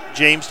 save.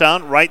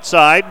 Jamestown right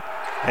side.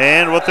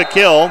 And with the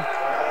kill,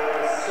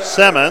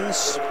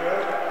 Simmons.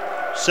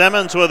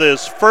 Simmons with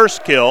his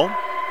first kill.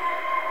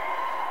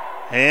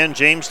 And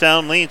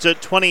Jamestown leads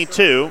it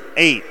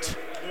 22-8.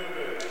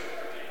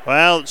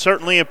 Well, it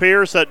certainly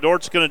appears that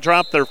Dort's going to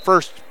drop their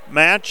first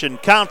match in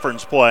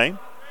conference play.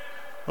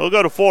 They'll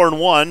go to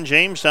 4-1.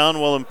 Jamestown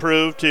will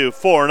improve to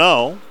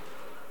 4-0.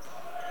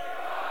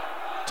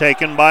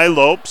 Taken by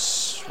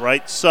Lopes,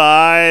 right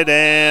side,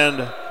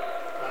 and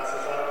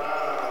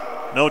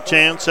no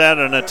chance at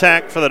an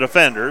attack for the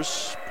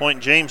defenders. Point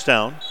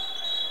Jamestown.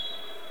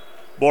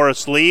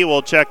 Boris Lee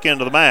will check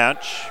into the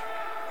match.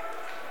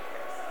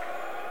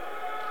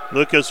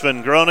 Lucas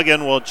Van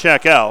Groningen will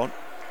check out.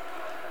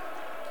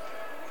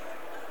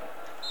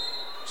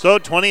 So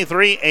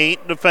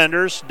 23-8,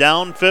 defenders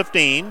down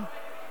 15.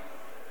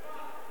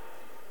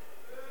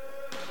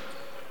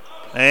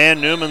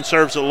 And Newman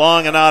serves it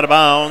long and out of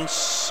bounds,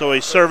 so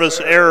a service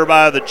error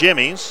by the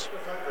Jimmies.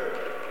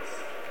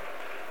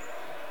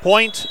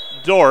 Point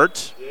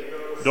Dort.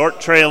 Dort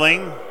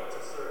trailing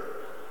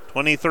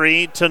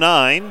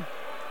 23-9.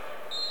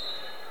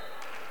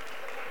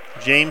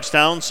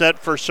 Jamestown set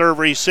for serve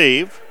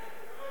receive.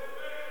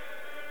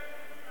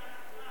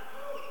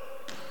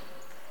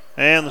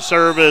 And the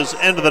serve is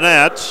into the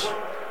net.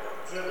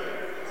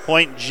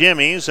 Point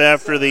Jimmies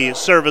after the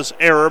service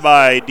error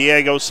by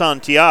Diego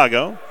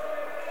Santiago.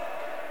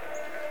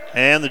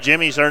 And the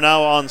Jimmies are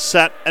now on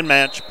set and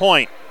match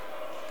point.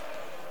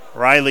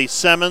 Riley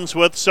Simmons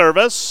with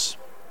service.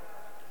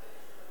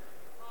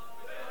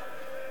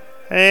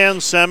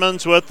 And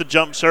Simmons with the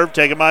jump serve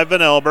taken by Van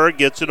Elberg.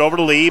 Gets it over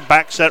to Lee.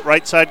 Back set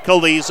right side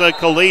Kaliza.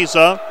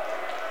 Kaliza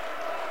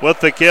with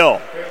the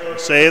kill.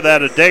 Say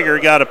that a digger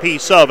got a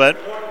piece of it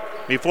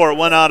before it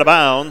went out of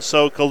bounds.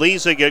 So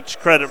Kaliza gets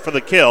credit for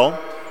the kill.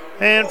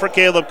 And for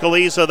Caleb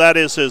Kaliza, that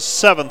is his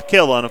 7th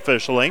kill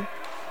unofficially.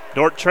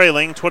 Dort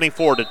trailing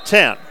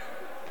 24-10.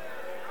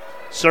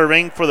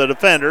 Serving for the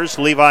defenders,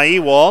 Levi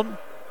Ewald.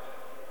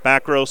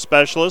 Back row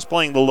specialist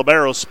playing the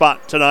libero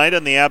spot tonight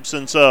in the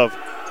absence of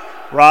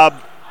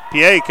Rob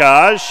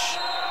Piekaj.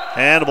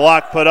 And a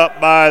block put up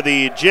by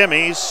the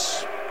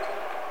Jimmies.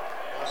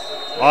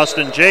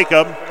 Austin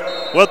Jacob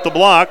with the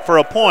block for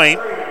a point.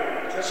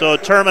 So a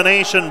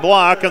termination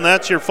block, and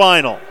that's your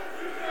final.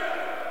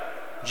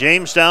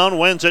 Jamestown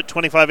wins it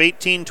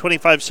 25-18,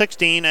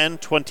 25-16, and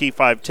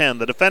 25-10.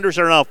 The defenders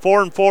are now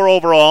 4-4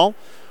 overall,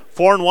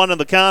 4-1 in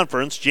the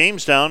conference.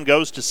 Jamestown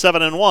goes to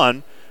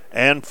 7-1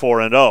 and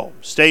 4-0.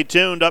 Stay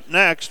tuned. Up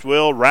next,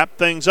 we'll wrap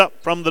things up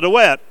from the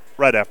duet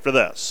right after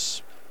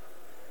this.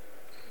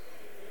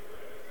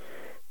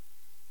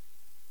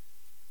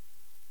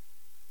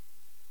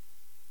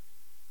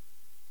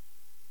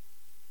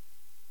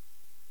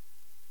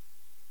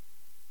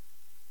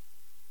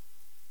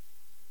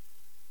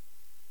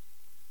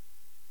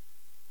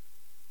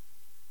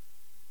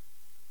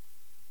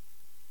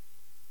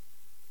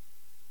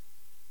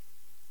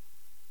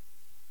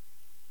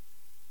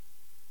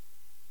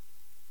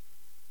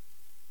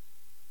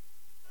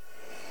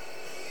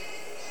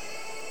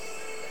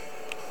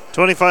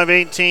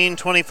 (25-18,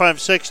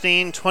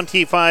 25-16,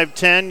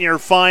 25-10), your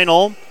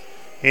final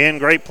in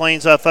Great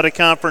Plains Athletic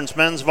Conference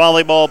men's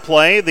volleyball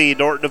play. The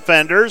Dordt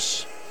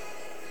defenders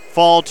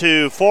fall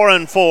to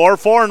 4-4,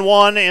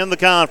 4-1 in the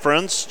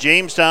conference.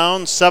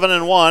 Jamestown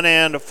 7-1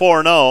 and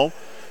 4-0.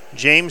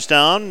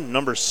 Jamestown,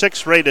 number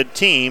 6 rated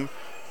team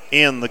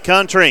in the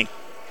country.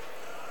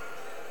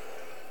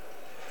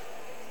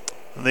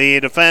 The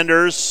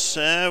defenders,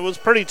 it was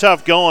pretty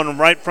tough going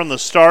right from the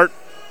start.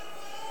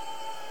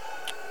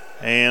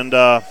 And,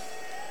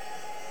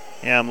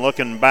 I'm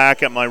looking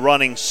back at my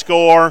running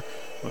score.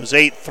 It was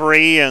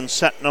 8-3 in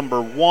set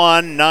number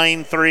 1,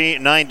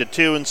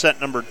 9-2 in set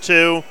number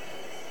 2,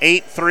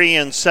 8-3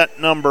 in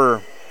set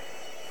number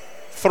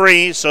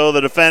 3. So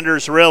the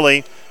defenders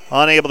really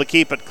unable to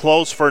keep it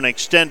close for an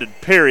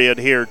extended period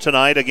here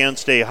tonight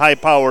against a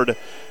high-powered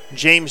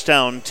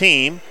Jamestown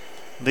team.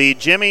 The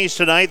Jimmies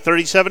tonight,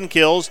 37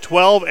 kills,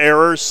 12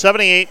 errors,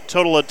 78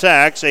 total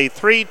attacks, a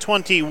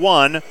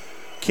 .321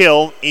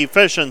 kill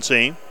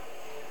efficiency.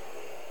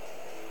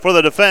 For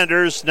the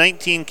defenders,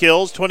 19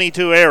 kills,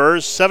 22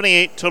 errors,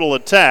 78 total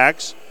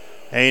attacks,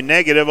 a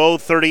negative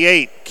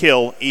 .038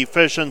 kill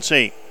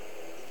efficiency.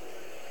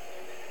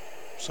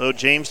 So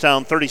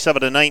Jamestown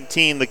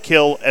 37-19, the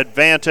kill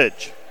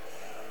advantage.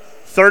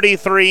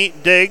 33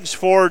 digs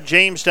for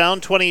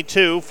Jamestown,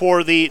 22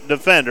 for the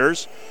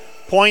defenders.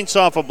 Points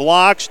off of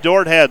blocks,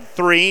 Dordt had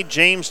 3,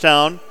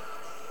 Jamestown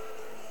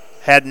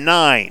had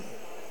 9.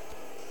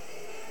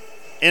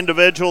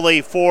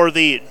 Individually for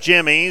the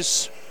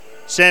Jimmies,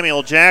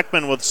 Samuel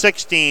Jackman with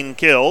 16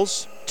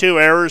 kills, 2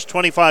 errors,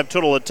 25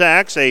 total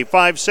attacks, a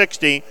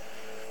 .560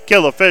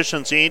 kill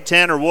efficiency.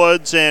 Tanner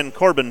Woods and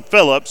Corbin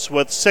Phillips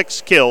with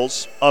 6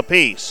 kills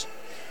apiece.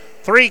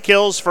 3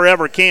 kills for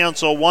Ever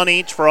Cancel, 1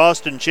 each for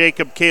Austin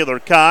Jacob,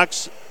 Kaylor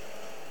Cox,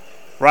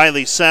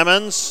 Riley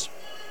Simmons,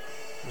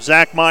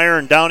 Zach Meyer,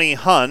 and Downey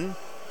Hunn.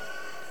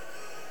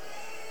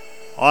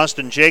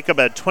 Austin Jacob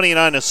had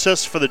 29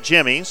 assists for the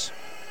Jimmies.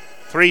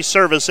 3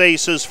 service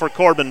aces for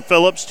Corbin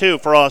Phillips, 2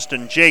 for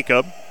Austin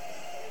Jacob.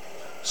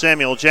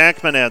 Samuel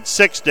Jackman had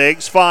 6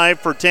 digs, 5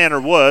 for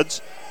Tanner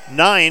Woods,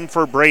 9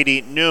 for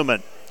Brady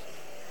Newman.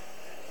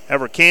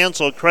 Everett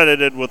Cancel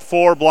credited with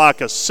 4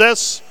 block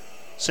assists.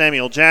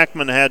 Samuel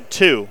Jackman had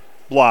 2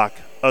 block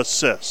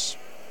assists.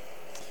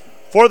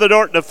 For the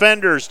Dordt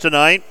defenders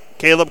tonight,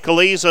 Caleb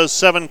Kaliza,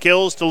 7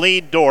 kills to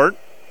lead Dordt.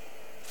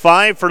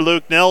 5 for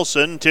Luke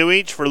Nelson, 2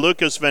 each for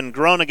Lucas Van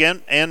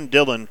Groningen and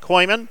Dylan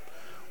Koyman.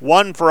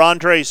 1 for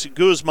Andres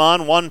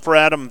Guzman, 1 for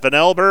Adam Van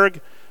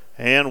Elberg,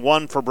 and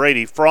 1 for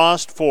Brady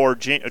Frost for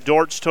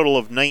Dordt's total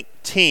of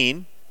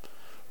 19.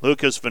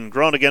 Lucas Van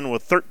Groningen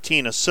with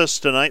 13 assists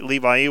tonight.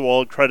 Levi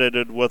Ewald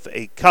credited with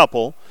a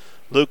couple.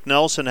 Luke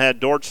Nelson had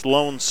Dordt's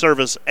lone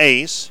service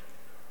ace.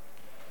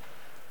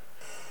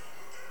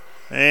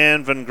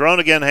 And Van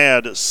Groningen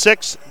had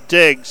 6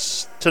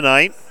 digs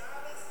tonight.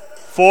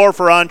 4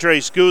 for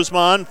Andres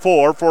Guzman,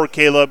 4 for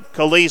Caleb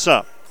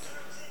Kaliza.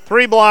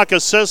 3 block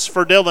assists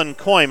for Dylan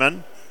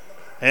Koyman,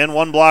 and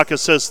 1 block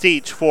assist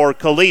each for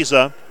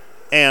Kaliza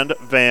and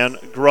Van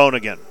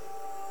Groningen.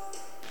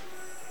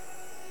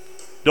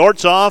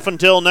 Dordt's off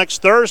until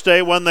next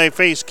Thursday when they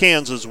face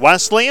Kansas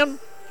Wesleyan.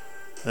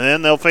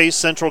 Then they'll face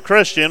Central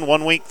Christian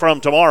 1 week from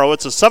tomorrow.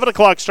 It's a 7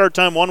 o'clock start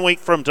time 1 week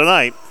from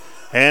tonight,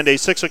 and a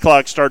 6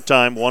 o'clock start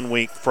time 1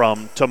 week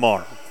from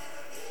tomorrow.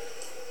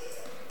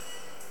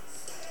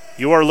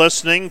 You are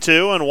listening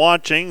to and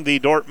watching the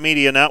Dordt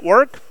Media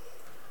Network.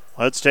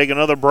 Let's take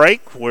another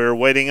break. We're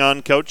waiting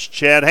on Coach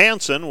Chad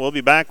Hansen. We'll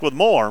be back with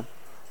more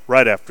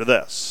right after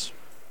this.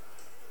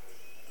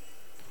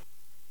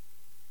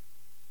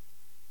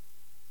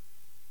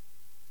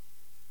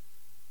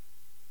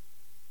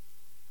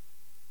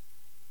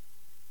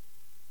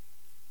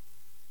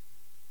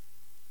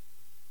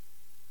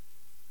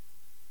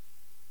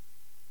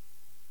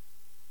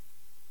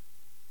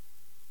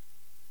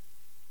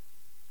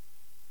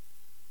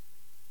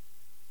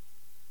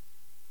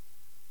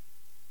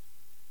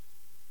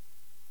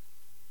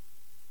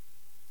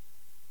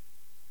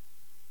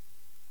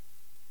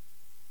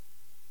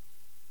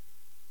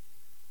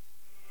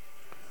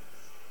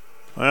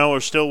 Well, we're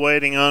still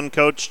waiting on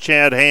Coach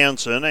Chad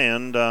Hansen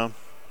and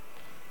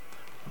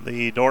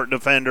the Dordt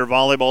Defender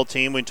volleyball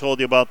team. We told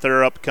you about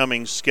their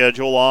upcoming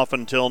schedule off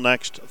until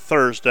next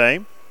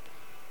Thursday.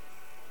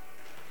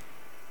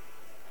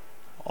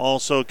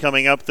 Also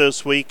coming up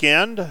this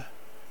weekend,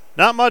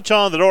 not much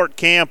on the Dordt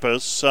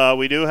campus.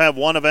 We do have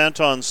one event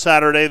on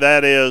Saturday.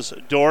 That is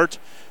Dordt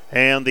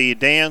and the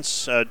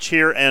dance,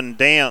 cheer and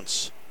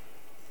dance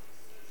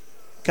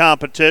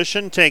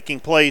competition taking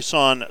place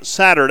on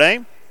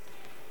Saturday.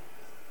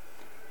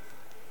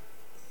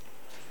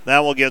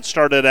 That will get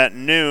started at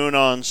noon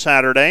on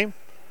Saturday.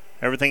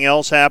 Everything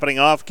else happening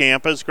off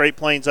campus. Great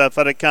Plains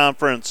Athletic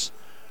Conference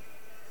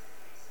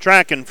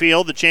track and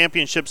field. The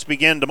championships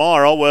begin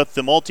tomorrow with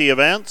the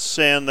multi-events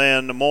and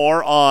then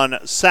more on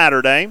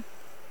Saturday.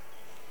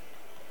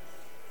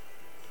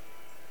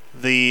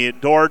 The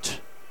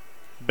Dordt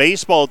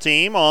baseball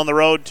team on the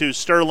road to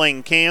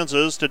Sterling,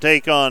 Kansas to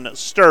take on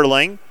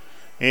Sterling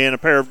in a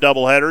pair of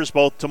doubleheaders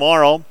both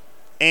tomorrow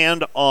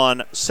and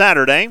on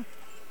Saturday.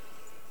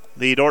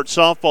 The Dordt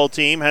softball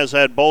team has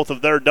had both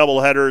of their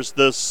doubleheaders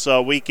this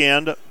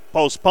weekend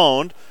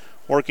postponed,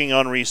 working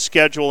on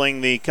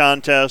rescheduling the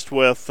contest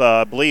with,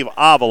 I believe,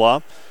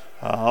 Avila.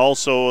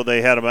 Also,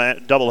 they had a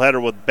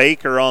doubleheader with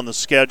Baker on the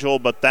schedule,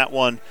 but that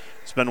one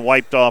has been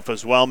wiped off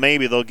as well.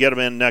 Maybe they'll get them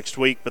in next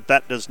week, but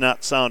that does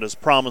not sound as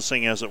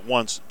promising as it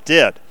once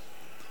did.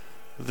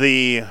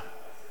 The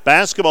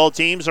basketball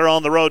teams are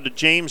on the road to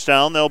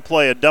Jamestown. They'll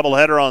play a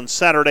doubleheader on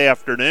Saturday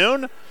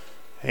afternoon,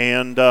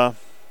 and I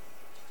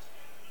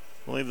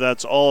believe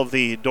that's all of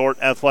the Dordt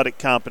athletic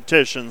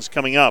competitions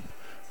coming up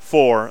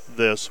for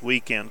this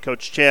weekend.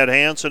 Coach Chad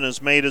Hansen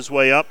has made his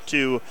way up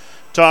to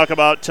talk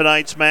about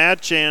tonight's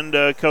match, and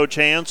Coach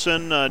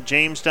Hansen,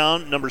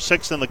 Jamestown, number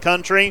 6 in the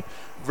country,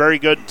 very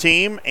good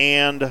team,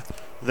 and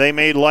they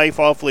made life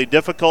awfully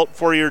difficult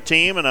for your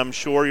team, and I'm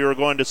sure you're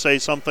going to say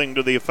something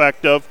to the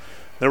effect of,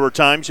 there were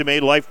times you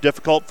made life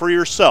difficult for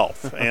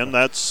yourself, and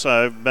that's,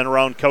 I've been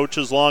around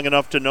coaches long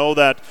enough to know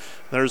that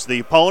there's the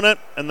opponent,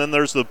 and then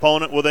there's the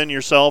opponent within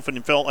yourself, and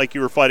you felt like you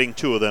were fighting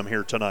two of them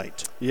here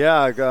tonight.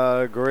 Yeah,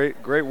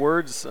 great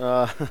words,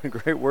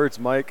 great words,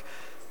 Mike.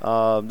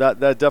 That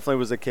definitely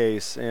was the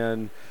case,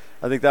 and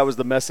I think that was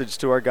the message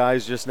to our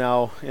guys just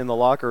now in the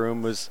locker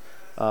room. Was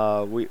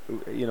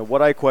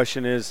what I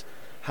question is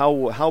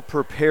how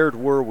prepared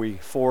were we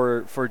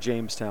for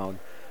Jamestown?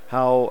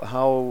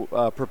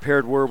 How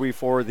prepared were we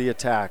for the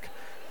attack?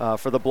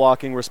 For the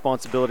blocking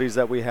responsibilities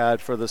that we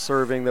had, for the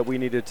serving that we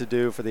needed to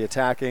do, for the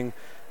attacking,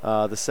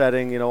 the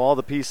setting, all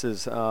the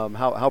pieces,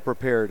 how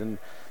prepared. And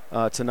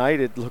tonight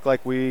it looked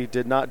like we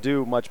did not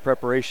do much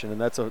preparation, and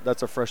that's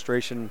a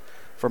frustration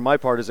for my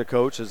part as a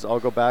coach, as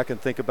I'll go back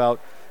and think about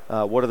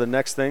what are the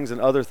next things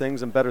and other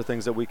things and better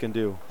things that we can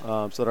do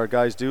so that our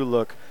guys do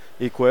look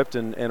equipped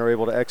and are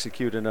able to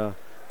execute in a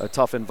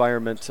tough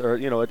environment, or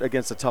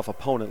against a tough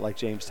opponent like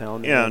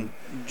Jamestown. Yeah, and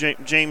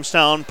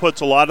Jamestown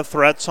puts a lot of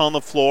threats on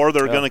the floor.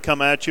 They're going to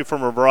come at you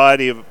from a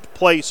variety of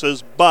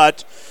places,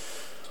 but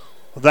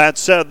That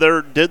said,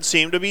 there did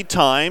seem to be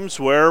times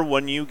where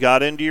when you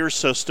got into your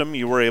system,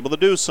 you were able to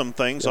do some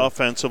things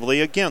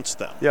offensively against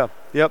them. Yeah,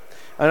 yep.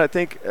 And I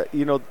think,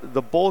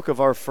 the bulk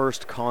of our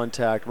first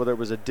contact, whether it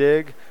was a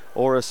dig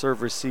or a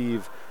serve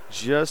receive,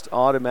 just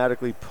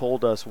automatically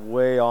pulled us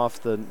way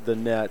off the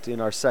net in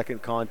our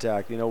second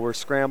contact. We're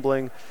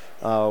scrambling.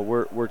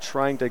 We're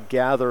trying to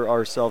gather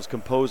ourselves,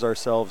 compose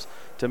ourselves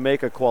to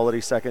make a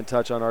quality second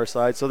touch on our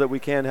side so that we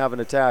can have an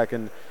attack.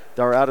 And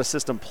our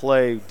out-of-system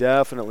play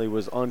definitely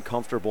was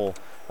uncomfortable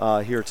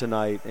here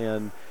tonight.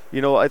 And,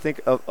 I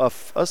think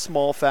a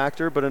small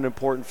factor, but an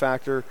important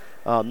factor,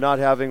 not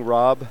having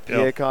Rob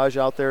Piekaj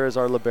out there as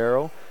our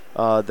libero,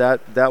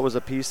 that was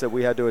a piece that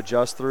we had to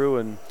adjust through.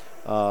 And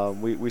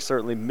we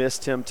certainly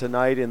missed him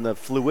tonight in the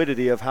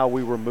fluidity of how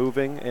we were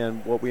moving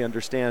and what we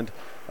understand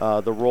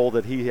the role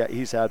that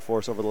he's had for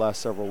us over the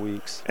last several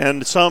weeks.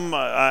 And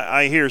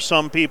I hear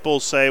some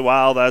people say,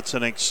 wow, that's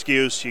an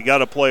excuse. You got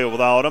to play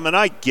without him. And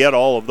I get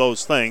all of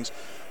those things.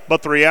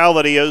 But the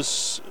reality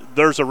is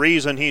there's a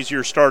reason he's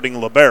your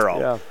starting libero.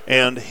 Yeah.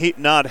 And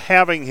not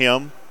having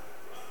him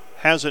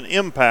has an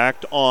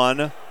impact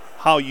on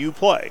how you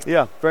play.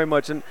 Yeah, very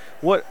much. And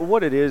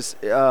what it is,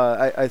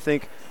 I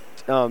think,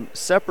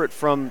 separate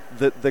from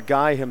the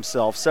guy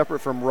himself, separate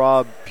from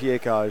Rob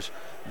Piekaj,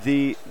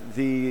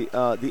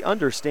 the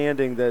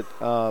understanding that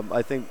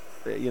I think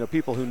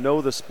people who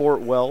know the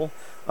sport well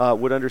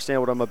would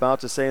understand what I'm about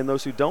to say, and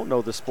those who don't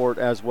know the sport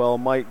as well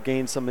might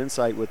gain some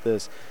insight with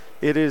this.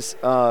 It is,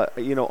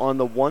 on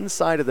the one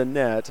side of the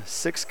net,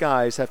 6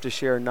 guys have to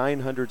share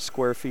 900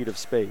 square feet of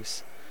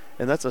space.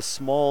 And that's it's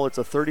a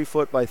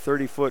 30-foot by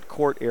 30-foot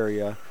court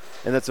area,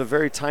 and that's a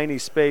very tiny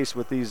space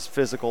with these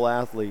physical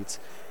athletes.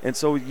 And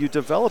so you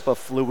develop a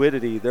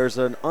fluidity. There's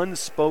an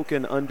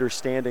unspoken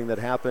understanding that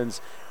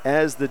happens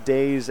as the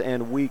days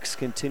and weeks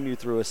continue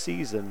through a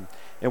season.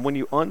 And when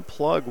you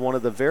unplug one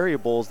of the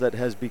variables that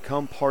has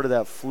become part of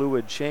that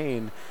fluid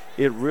chain,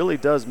 it really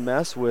does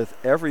mess with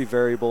every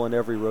variable in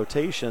every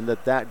rotation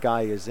that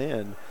guy is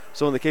in.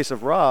 So in the case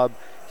of Rob,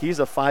 he's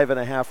a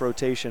 5.5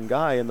 rotation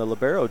guy in the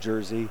libero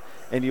jersey,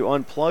 and you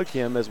unplug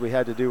him as we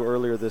had to do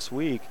earlier this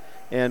week.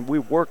 And we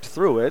worked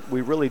through it.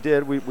 We really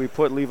did. We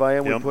put Levi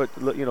in, we put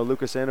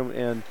Lucas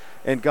in,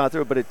 and got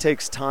through it. But it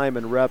takes time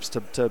and reps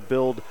to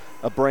build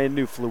a brand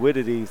new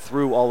fluidity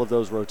through all of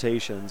those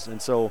rotations.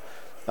 And so,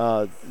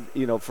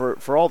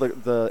 for all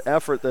the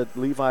effort that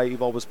Levi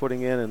Evald was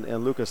putting in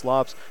and Lucas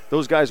Lops,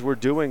 those guys were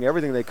doing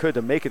everything they could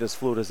to make it as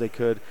fluid as they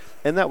could.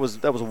 And that was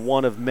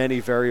one of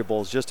many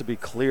variables. Just to be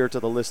clear to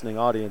the listening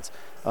audience,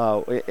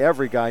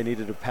 every guy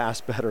needed to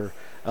pass better.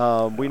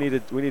 We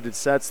needed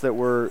sets that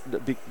were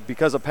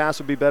because a pass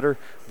would be better.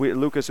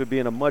 Lucas would be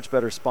in a much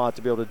better spot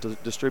to be able to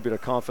distribute a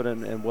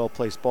confident and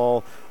well-placed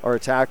ball. Our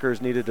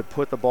attackers needed to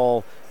put the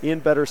ball in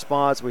better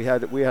spots. We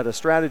had a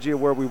strategy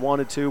of where we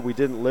wanted to. We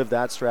didn't live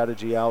that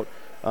strategy out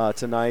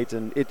tonight,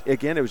 and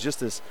it was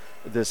just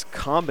this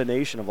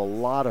combination of a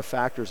lot of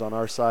factors on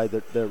our side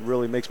that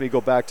really makes me go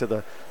back to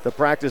the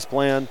practice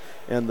plan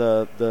and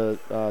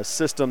the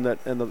system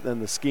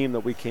and the scheme that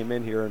we came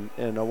in here,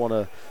 and I want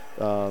to.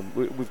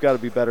 We've got to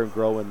be better and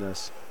grow in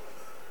this.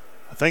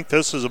 I think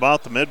this is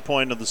about the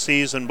midpoint of the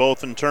season,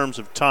 both in terms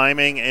of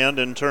timing and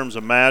in terms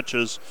of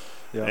matches.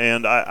 Yeah.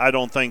 And I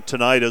don't think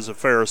tonight is a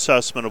fair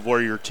assessment of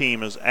where your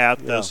team is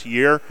at this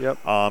year. Yep.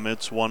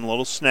 It's one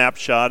little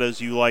snapshot,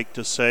 as you like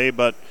to say,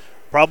 but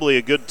probably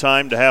a good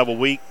time to have a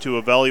week to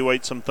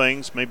evaluate some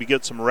things, maybe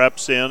get some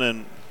reps in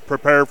and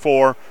prepare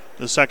for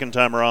the second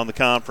time around the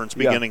conference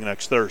beginning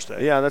next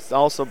Thursday. Yeah, that's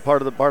also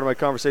part of my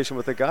conversation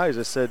with the guys.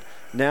 I said,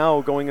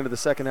 now going into the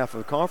second half of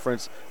the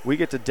conference, we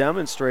get to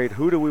demonstrate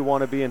who do we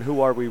want to be and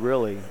who are we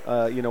really.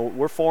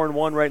 We're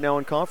 4-1 right now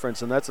in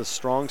conference, and that's a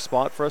strong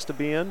spot for us to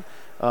be in.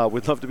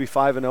 We'd love to be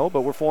 5-0,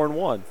 but we're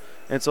 4-1.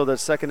 And so that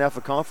second half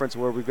of conference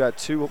where we've got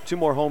two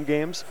more home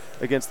games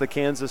against the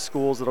Kansas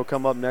schools that'll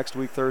come up next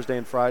week, Thursday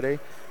and Friday.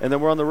 And then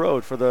we're on the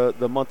road for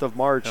the month of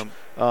March,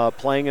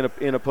 playing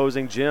in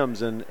opposing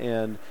gyms.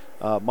 And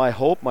my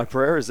hope, my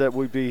prayer is that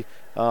we'd be,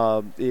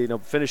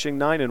 finishing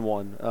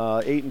 9-1,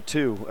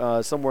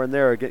 8-2, somewhere in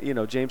there.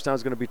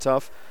 Jamestown's going to be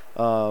tough,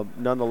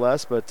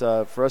 nonetheless. But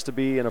for us to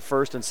be in a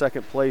first and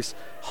second place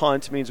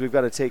hunt means we've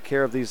got to take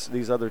care of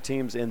these other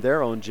teams in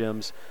their own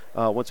gyms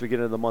once we get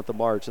into the month of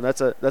March, and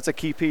that's a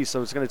key piece.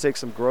 So it's going to take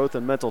some growth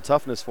and mental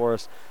toughness for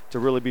us to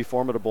really be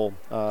formidable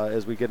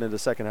as we get into the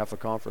second half of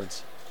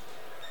conference.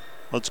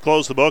 Let's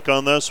close the book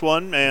on this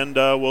one, and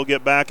we'll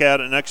get back at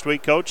it next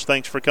week, Coach.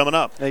 Thanks for coming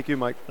up. Thank you,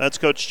 Mike. That's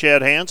Coach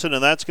Chad Hansen,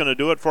 and that's going to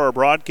do it for our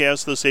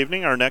broadcast this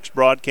evening. Our next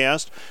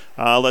broadcast,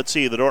 let's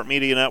see, the Dordt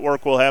Media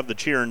Network will have the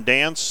cheer and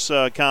dance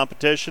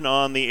competition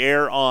on the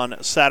air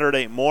on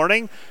Saturday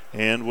morning,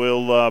 and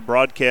we'll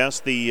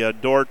broadcast the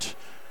Dordt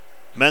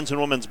men's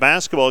and women's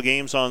basketball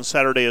games on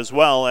Saturday as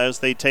well as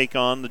they take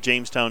on the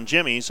Jamestown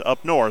Jimmies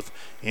up north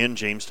in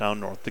Jamestown,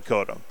 North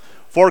Dakota.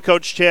 For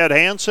Coach Chad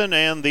Hansen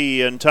and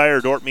the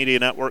entire Dordt Media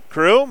Network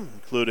crew,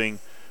 including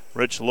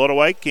Rich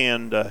Lodewijk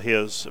and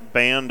his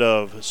band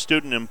of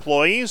student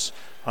employees,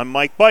 I'm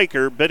Mike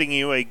Biker, bidding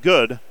you a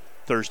good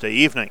Thursday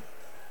evening.